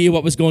no idea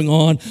what was going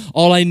on.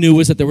 All I knew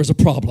was that there was a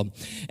problem.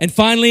 And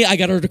finally, I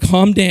got her to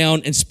calm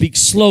down and speak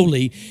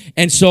slowly.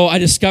 And so I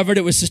discovered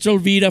it was Sister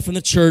Elvita from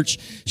the church.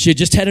 She had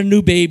just had a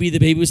new baby. The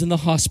baby was in the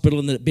hospital,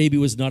 and the baby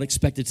was not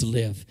expected to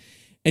live.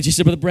 And she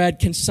said, Brother Brad,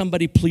 can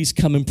somebody please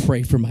come and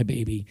pray for my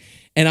baby?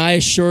 And I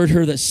assured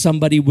her that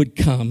somebody would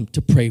come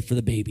to pray for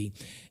the baby.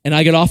 And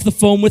I got off the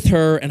phone with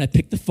her, and I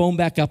picked the phone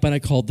back up, and I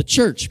called the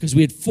church because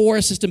we had 4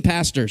 assistant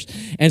pastors.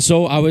 And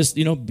so I was,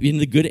 being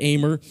the good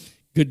aimer,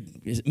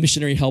 good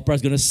missionary helper, I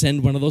was going to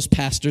send one of those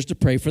pastors to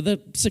pray for the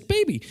sick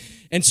baby.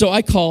 And so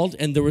I called,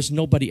 and there was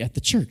nobody at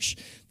the church.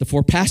 The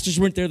 4 pastors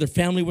weren't there. Their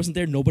family wasn't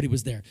there. Nobody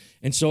was there.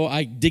 And so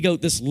I dig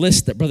out this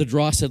list that Brother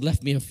Dross had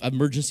left me of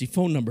emergency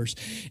phone numbers.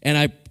 And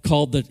I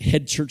called the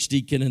head church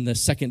deacon and the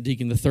second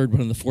deacon, the third one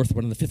and the fourth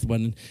one and the fifth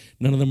one, and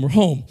none of them were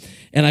home.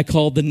 And I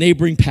called the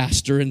neighboring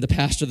pastor and the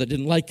pastor that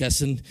didn't like us.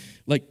 And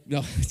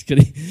no, it's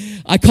kidding.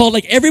 I called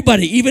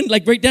everybody, even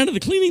right down to the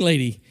cleaning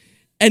lady.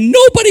 And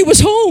nobody was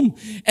home.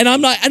 And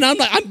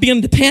I'm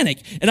beginning to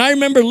panic. And I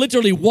remember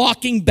literally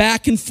walking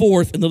back and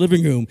forth in the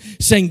living room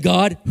saying,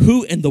 God,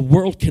 who in the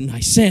world can I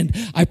send?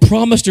 I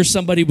promised her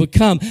somebody would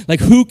come.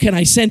 Who can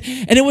I send?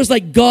 And it was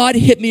like God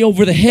hit me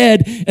over the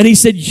head and he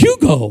said, you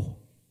go.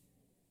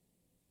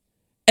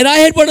 And I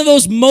had one of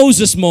those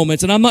Moses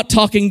moments, and I'm not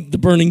talking the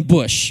burning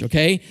bush,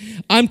 okay?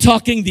 I'm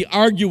talking the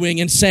arguing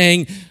and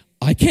saying,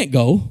 I can't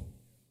go.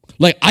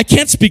 I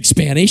can't speak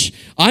Spanish.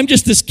 I'm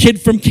just this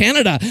kid from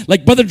Canada.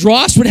 Brother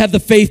Dross would have the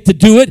faith to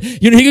do it.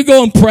 He could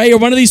go and pray, or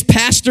one of these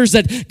pastors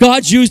that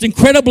God's used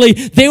incredibly,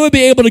 they would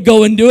be able to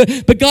go and do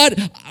it. But God,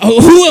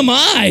 who am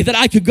I that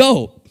I could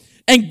go?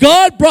 And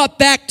God brought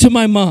back to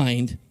my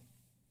mind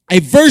a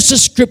verse of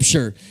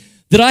scripture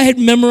that I had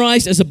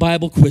memorized as a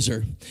Bible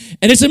quizzer.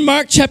 And it's in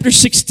Mark chapter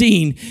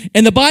 16.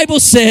 And the Bible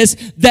says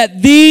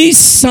that these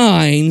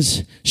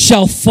signs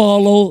shall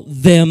follow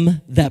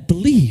them that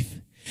believe.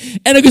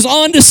 And it goes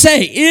on to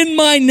say, in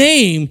my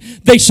name,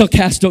 they shall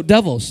cast out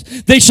devils.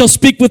 They shall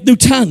speak with new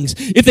tongues.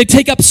 If they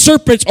take up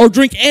serpents or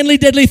drink any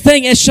deadly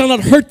thing, it shall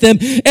not hurt them.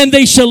 And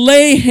they shall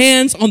lay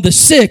hands on the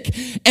sick,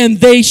 and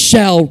they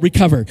shall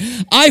recover.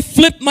 I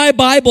flipped my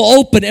Bible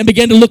open and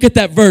began to look at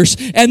that verse.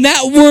 And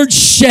that word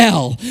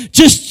shall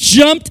just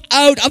jumped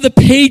out of the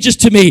pages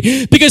to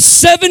me. Because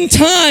 7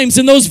 times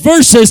in those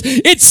verses,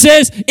 it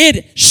says,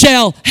 it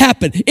shall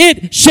happen.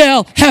 It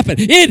shall happen.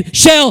 It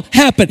shall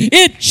happen.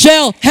 It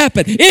shall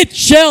happen. It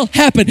shall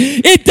happen.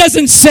 It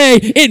doesn't say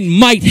it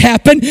might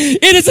happen.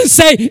 It doesn't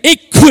say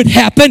it could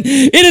happen.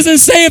 It doesn't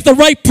say if the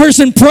right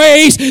person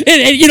prays,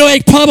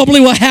 it probably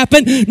will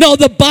happen. No,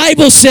 the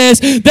Bible says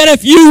that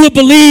if you will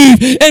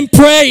believe and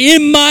pray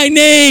in my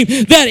name,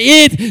 that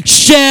it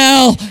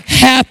shall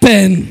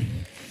happen.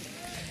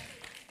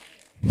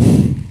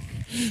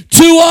 2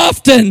 too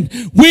often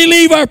we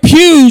leave our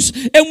pews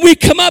and we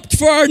come up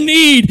for our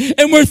need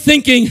and we're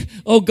thinking,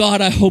 oh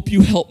God, I hope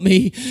you help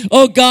me.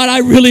 Oh God, I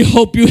really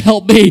hope you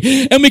help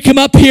me. And we come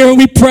up here and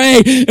we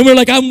pray and we're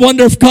like, I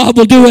wonder if God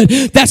will do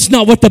it. That's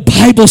not what the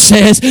Bible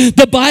says.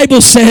 The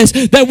Bible says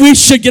that we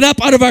should get up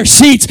out of our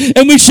seats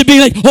and we should be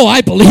like, oh,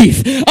 I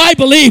believe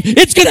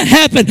it's going to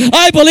happen.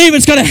 I believe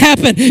it's going to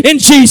happen in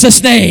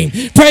Jesus' name.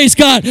 Praise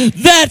God.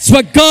 That's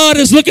what God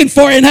is looking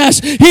for in us.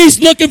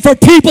 He's looking for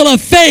people of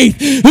faith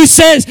who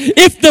says,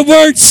 if the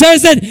word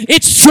says it,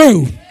 it's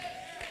true.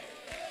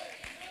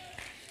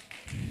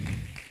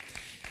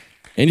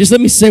 And just let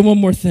me say one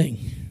more thing.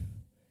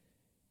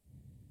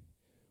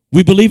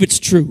 We believe it's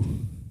true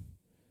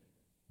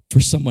for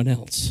someone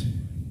else.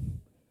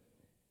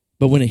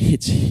 But when it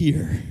hits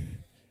here,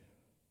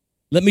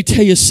 let me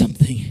tell you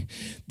something.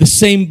 The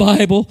same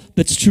Bible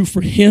that's true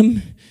for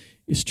him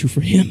is true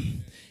for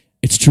him.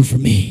 It's true for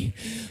me.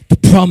 The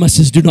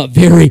promises do not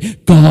vary.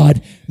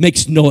 God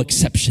makes no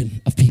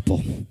exception of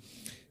people.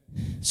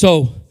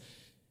 So,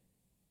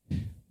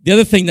 the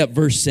other thing that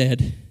verse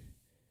said,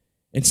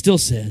 and still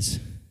says,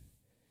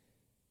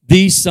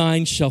 these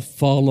signs shall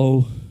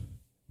follow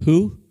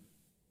who?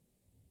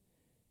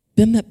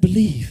 Them that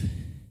believe.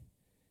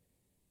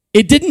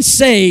 It didn't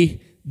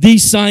say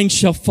these signs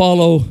shall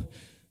follow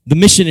the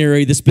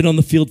missionary that's been on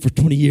the field for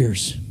 20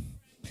 years.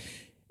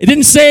 It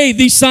didn't say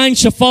these signs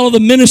shall follow the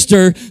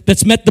minister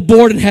that's met the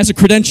board and has a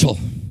credential.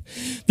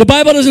 The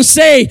Bible doesn't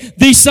say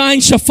these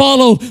signs shall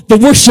follow the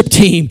worship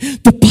team.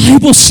 The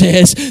Bible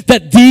says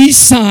that these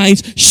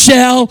signs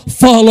shall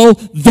follow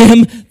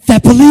them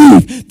that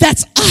believe.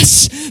 That's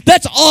us.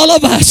 That's all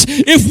of us.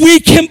 If we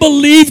can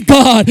believe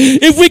God,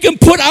 if we can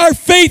put our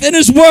faith in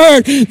His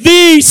Word,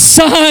 these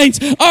signs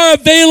are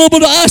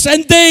available to us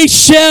and they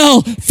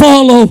shall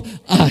follow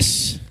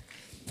us.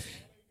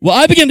 Well,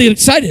 I began to get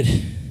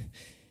excited.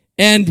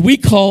 And we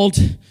called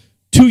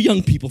 2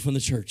 young people from the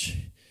church.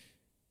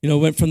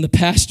 Went from the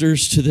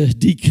pastors to the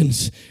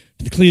deacons,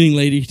 to the cleaning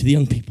lady, to the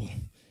young people.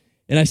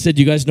 And I said,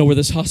 you guys know where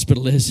this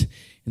hospital is?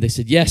 And they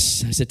said,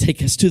 yes. I said,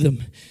 take us to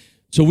them.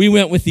 So we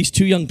went with these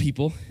 2 young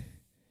people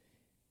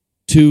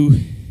to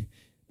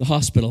the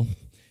hospital.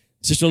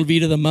 Sister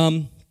Elvita, the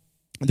mom,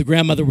 and the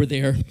grandmother were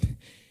there.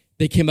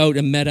 They came out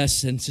and met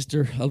us, and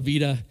Sister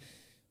Elvita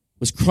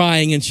was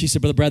crying, and she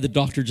said, Brother Brad, the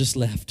doctor just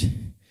left.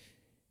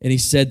 And he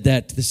said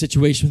that the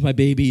situation with my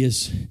baby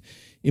is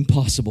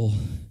impossible,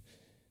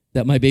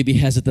 that my baby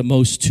has at the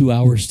most 2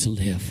 hours to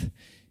live,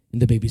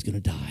 and the baby's going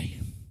to die.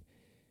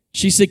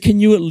 She said, can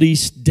you at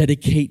least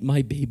dedicate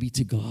my baby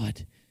to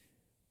God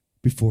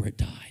before it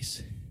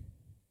dies?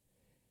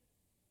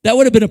 That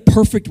would have been a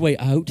perfect way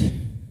out.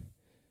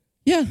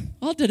 Yeah,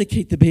 I'll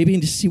dedicate the baby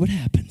and just see what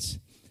happens.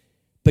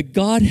 But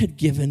God had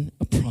given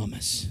a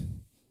promise.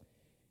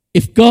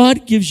 If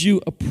God gives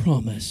you a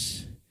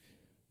promise,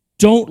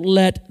 don't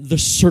let the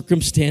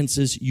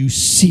circumstances you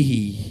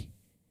see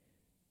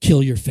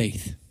kill your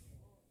faith.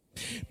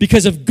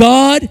 Because if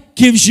God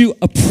gives you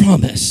a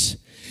promise,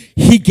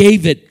 He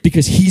gave it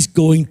because He's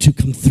going to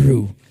come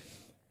through.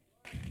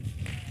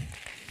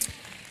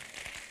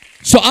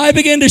 So I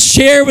began to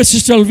share with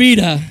Sister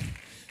Elvita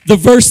the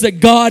verse that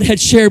God had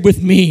shared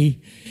with me.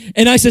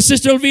 And I said,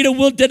 Sister Elvita,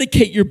 we'll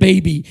dedicate your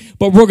baby,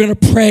 but we're going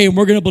to pray and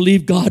we're going to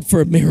believe God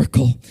for a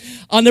miracle.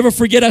 I'll never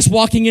forget us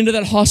walking into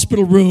that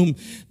hospital room.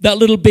 That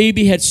little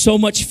baby had so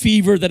much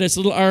fever that his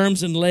little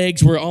arms and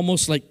legs were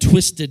almost like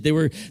twisted. There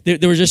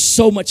was just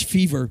so much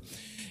fever.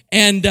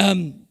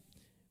 And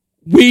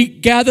we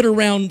gathered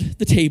around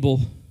the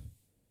table,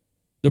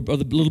 the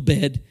little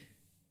bed.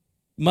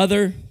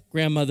 Mother,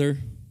 grandmother,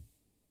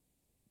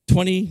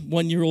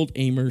 21-year-old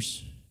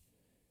Amers,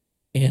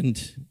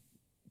 and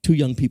 2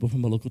 young people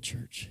from a local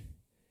church.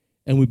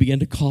 And we began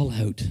to call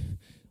out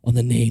on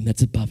the name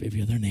that's above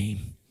every other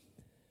name.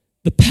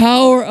 The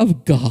power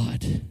of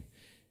God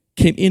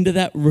came into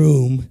that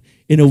room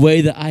in a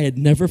way that I had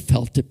never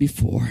felt it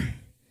before.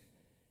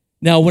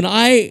 Now, when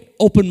I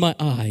opened my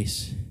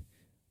eyes,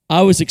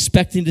 I was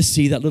expecting to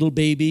see that little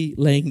baby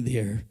laying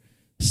there,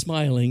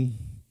 smiling,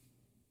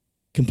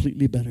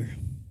 completely better.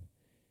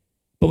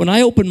 But when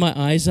I opened my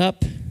eyes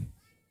up,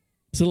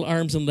 his little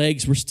arms and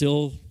legs were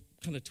still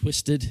kind of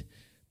twisted.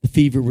 The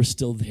fever was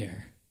still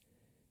there.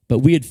 But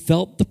we had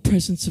felt the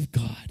presence of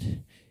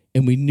God,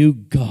 and we knew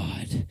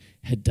God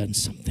had done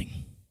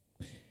something.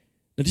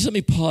 Now, just let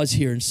me pause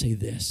here and say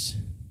this.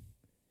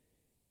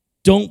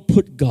 Don't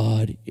put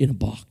God in a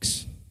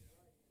box.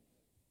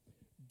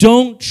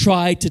 Don't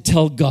try to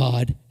tell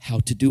God how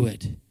to do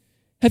it.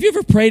 Have you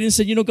ever prayed and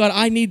said, God,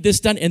 I need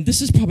this done, and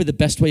this is probably the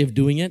best way of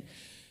doing it?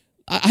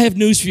 I have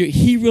news for you.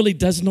 He really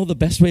does know the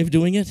best way of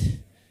doing it.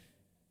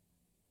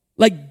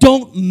 Like,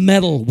 don't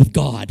meddle with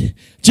God.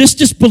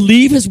 Just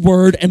believe His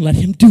word and let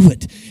Him do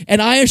it. And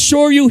I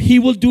assure you, He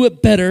will do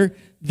it better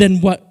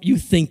than what you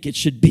think it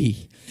should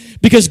be.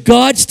 Because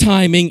God's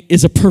timing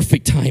is a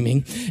perfect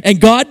timing. And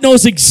God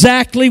knows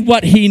exactly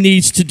what He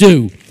needs to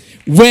do,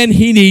 when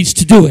He needs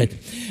to do it.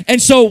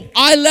 And so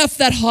I left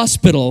that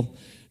hospital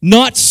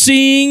not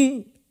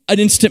seeing an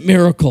instant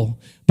miracle.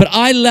 But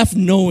I left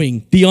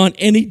knowing beyond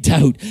any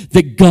doubt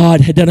that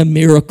God had done a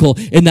miracle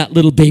in that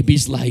little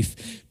baby's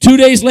life. 2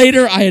 days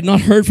later, I had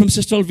not heard from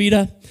Sister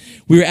Elvita.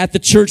 We were at the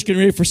church getting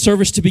ready for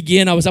service to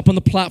begin. I was up on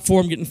the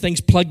platform getting things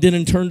plugged in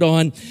and turned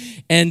on.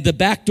 And the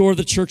back door of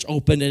the church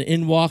opened, and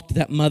in walked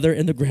that mother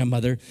and the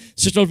grandmother.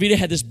 Sister Elvita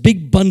had this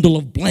big bundle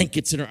of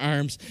blankets in her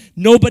arms.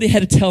 Nobody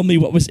had to tell me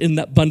what was in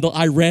that bundle.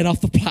 I ran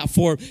off the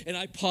platform, and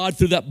I pawed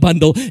through that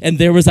bundle, and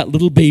there was that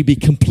little baby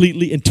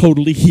completely and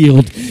totally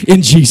healed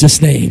in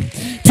Jesus' name.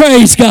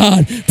 Praise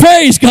God.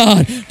 Praise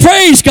God.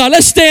 Praise God.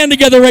 Let's stand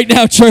together right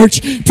now,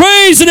 church.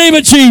 Praise the name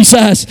of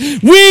Jesus.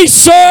 We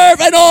serve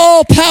an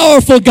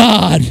all-powerful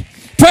God.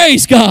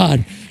 Praise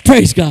God.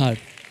 Praise God.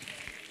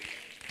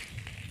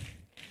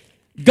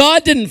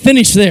 God didn't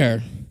finish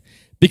there,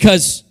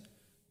 because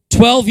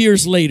 12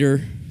 years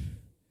later,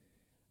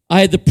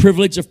 I had the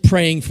privilege of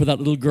praying for that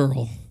little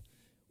girl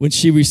when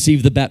she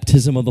received the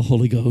baptism of the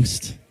Holy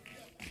Ghost.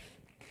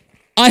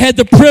 I had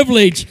the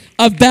privilege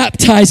of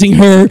baptizing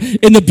her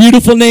in the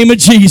beautiful name of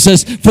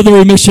Jesus for the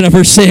remission of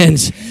her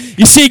sins.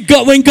 You see,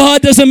 when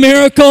God does a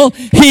miracle,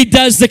 he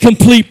does the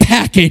complete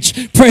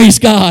package. Praise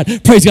God.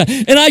 Praise God.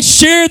 And I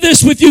share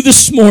this with you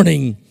this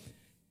morning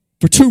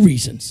for two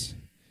reasons.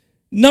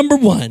 Number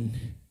one,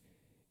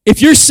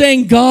 if you're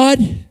saying, God,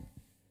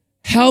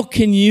 how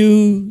can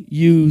you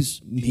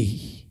use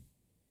me?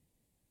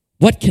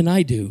 What can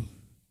I do?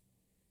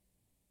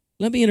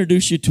 Let me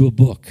introduce you to a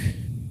book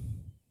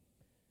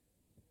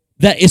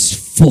that is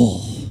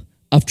full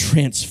of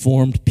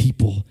transformed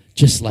people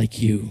just like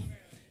you.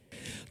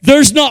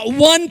 There's not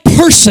one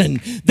person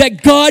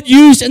that God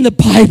used in the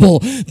Bible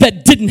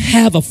that didn't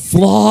have a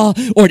flaw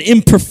or an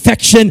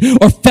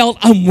imperfection or felt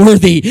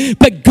unworthy.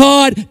 But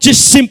God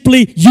just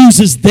simply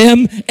uses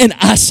them and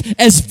us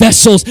as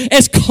vessels,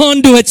 as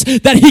conduits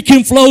that he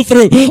can flow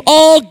through.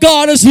 All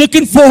God is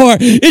looking for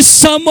is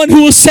someone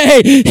who will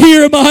say,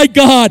 here am I,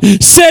 God.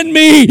 Send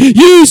me,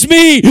 use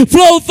me,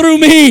 flow through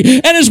me.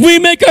 And as we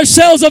make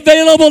ourselves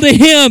available to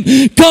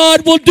him,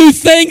 God will do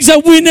things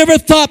that we never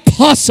thought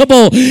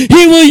possible.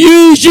 He will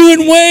use you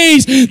in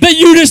ways that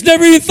you just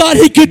never even thought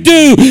he could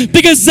do,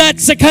 because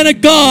that's the kind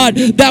of God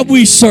that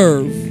we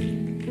serve.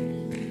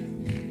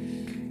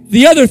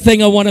 The other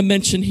thing I want to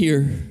mention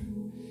here,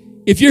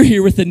 if you're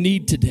here with a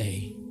need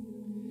today,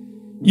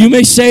 you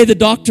may say the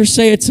doctors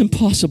say it's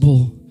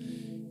impossible.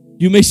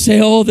 You may say,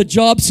 oh, the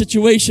job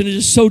situation is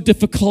just so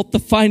difficult. The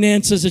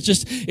finances, it's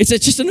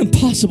just an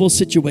impossible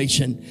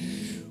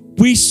situation.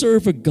 We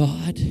serve a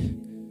God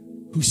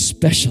who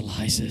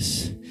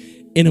specializes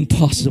in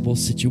impossible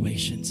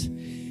situations.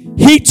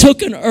 He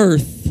took an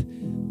earth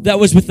that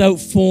was without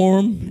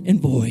form and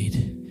void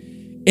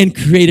and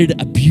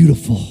created a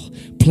beautiful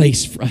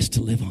place for us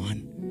to live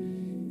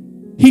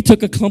on. He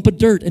took a clump of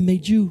dirt and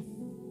made you.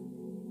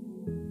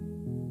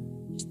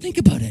 Just think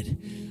about it.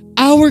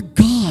 Our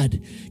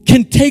God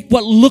can take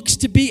what looks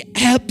to be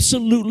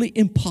absolutely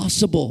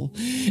impossible,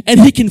 and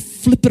he can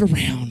flip it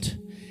around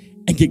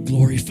and get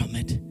glory from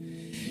it.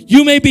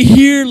 You may be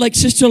here like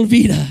Sister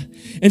Elvita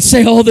and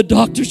say, oh, the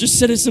doctors just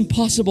said it's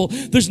impossible.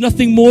 There's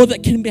nothing more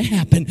that can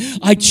happen.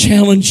 I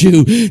challenge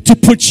you to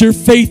put your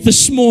faith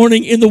this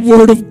morning in the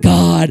Word of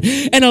God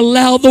and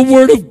allow the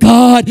Word of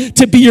God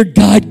to be your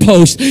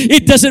guidepost.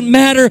 It doesn't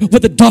matter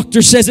what the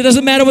doctor says. It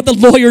doesn't matter what the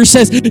lawyer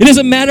says. It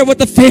doesn't matter what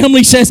the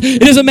family says. It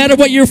doesn't matter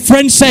what your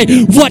friends say.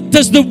 What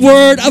does the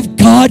Word of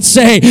God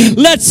say?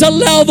 Let's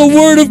allow the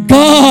Word of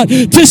God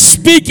to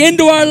speak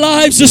into our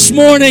lives this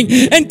morning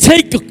and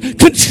take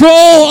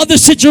control of the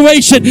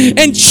situation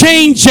and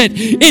change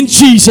it in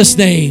Jesus'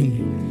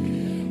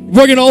 name.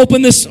 We're going to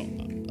open this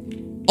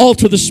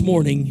altar this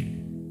morning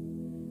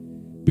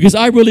because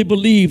I really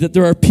believe that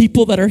there are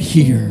people that are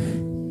here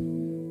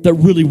that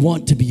really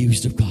want to be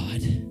used of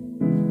God,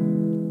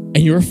 and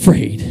you're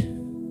afraid.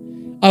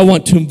 I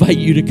want to invite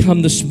you to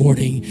come this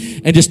morning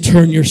and just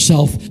turn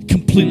yourself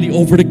completely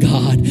over to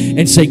God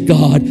and say,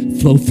 God,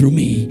 flow through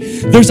me.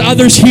 There's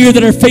others here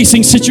that are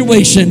facing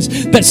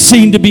situations that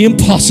seem to be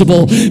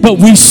impossible, but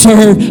we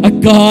serve a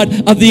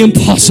God of the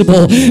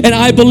impossible. And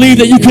I believe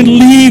that you can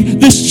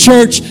leave this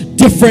church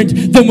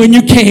different than when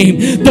you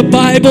came. The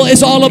Bible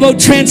is all about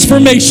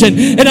transformation,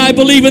 and I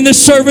believe in this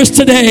service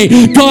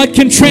today, God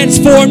can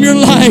transform your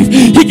life.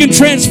 He can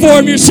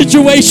transform your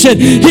situation.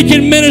 He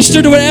can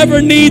minister to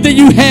whatever need that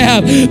you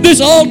have. This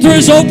altar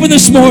is open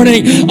this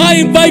morning. I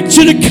invite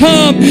you to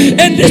come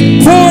and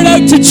just pour it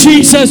out to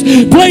Jesus.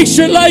 Place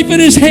your life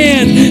in his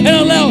hand and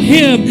allow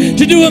him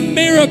to do a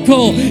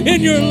miracle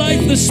in your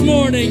life this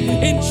morning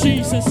in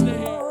Jesus' name.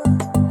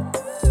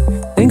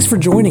 Thanks for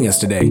joining us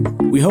today.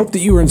 We hope that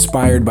you were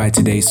inspired by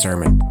today's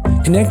sermon.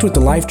 Connect with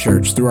the Life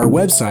Church through our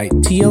website,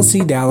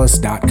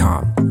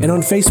 tlcdallas.com, and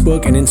on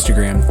Facebook and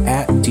Instagram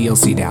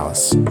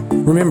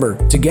 @TLCDallas. Remember,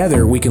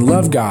 together we can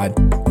love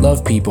God,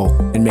 love people,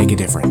 and make a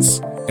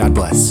difference. God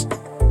bless.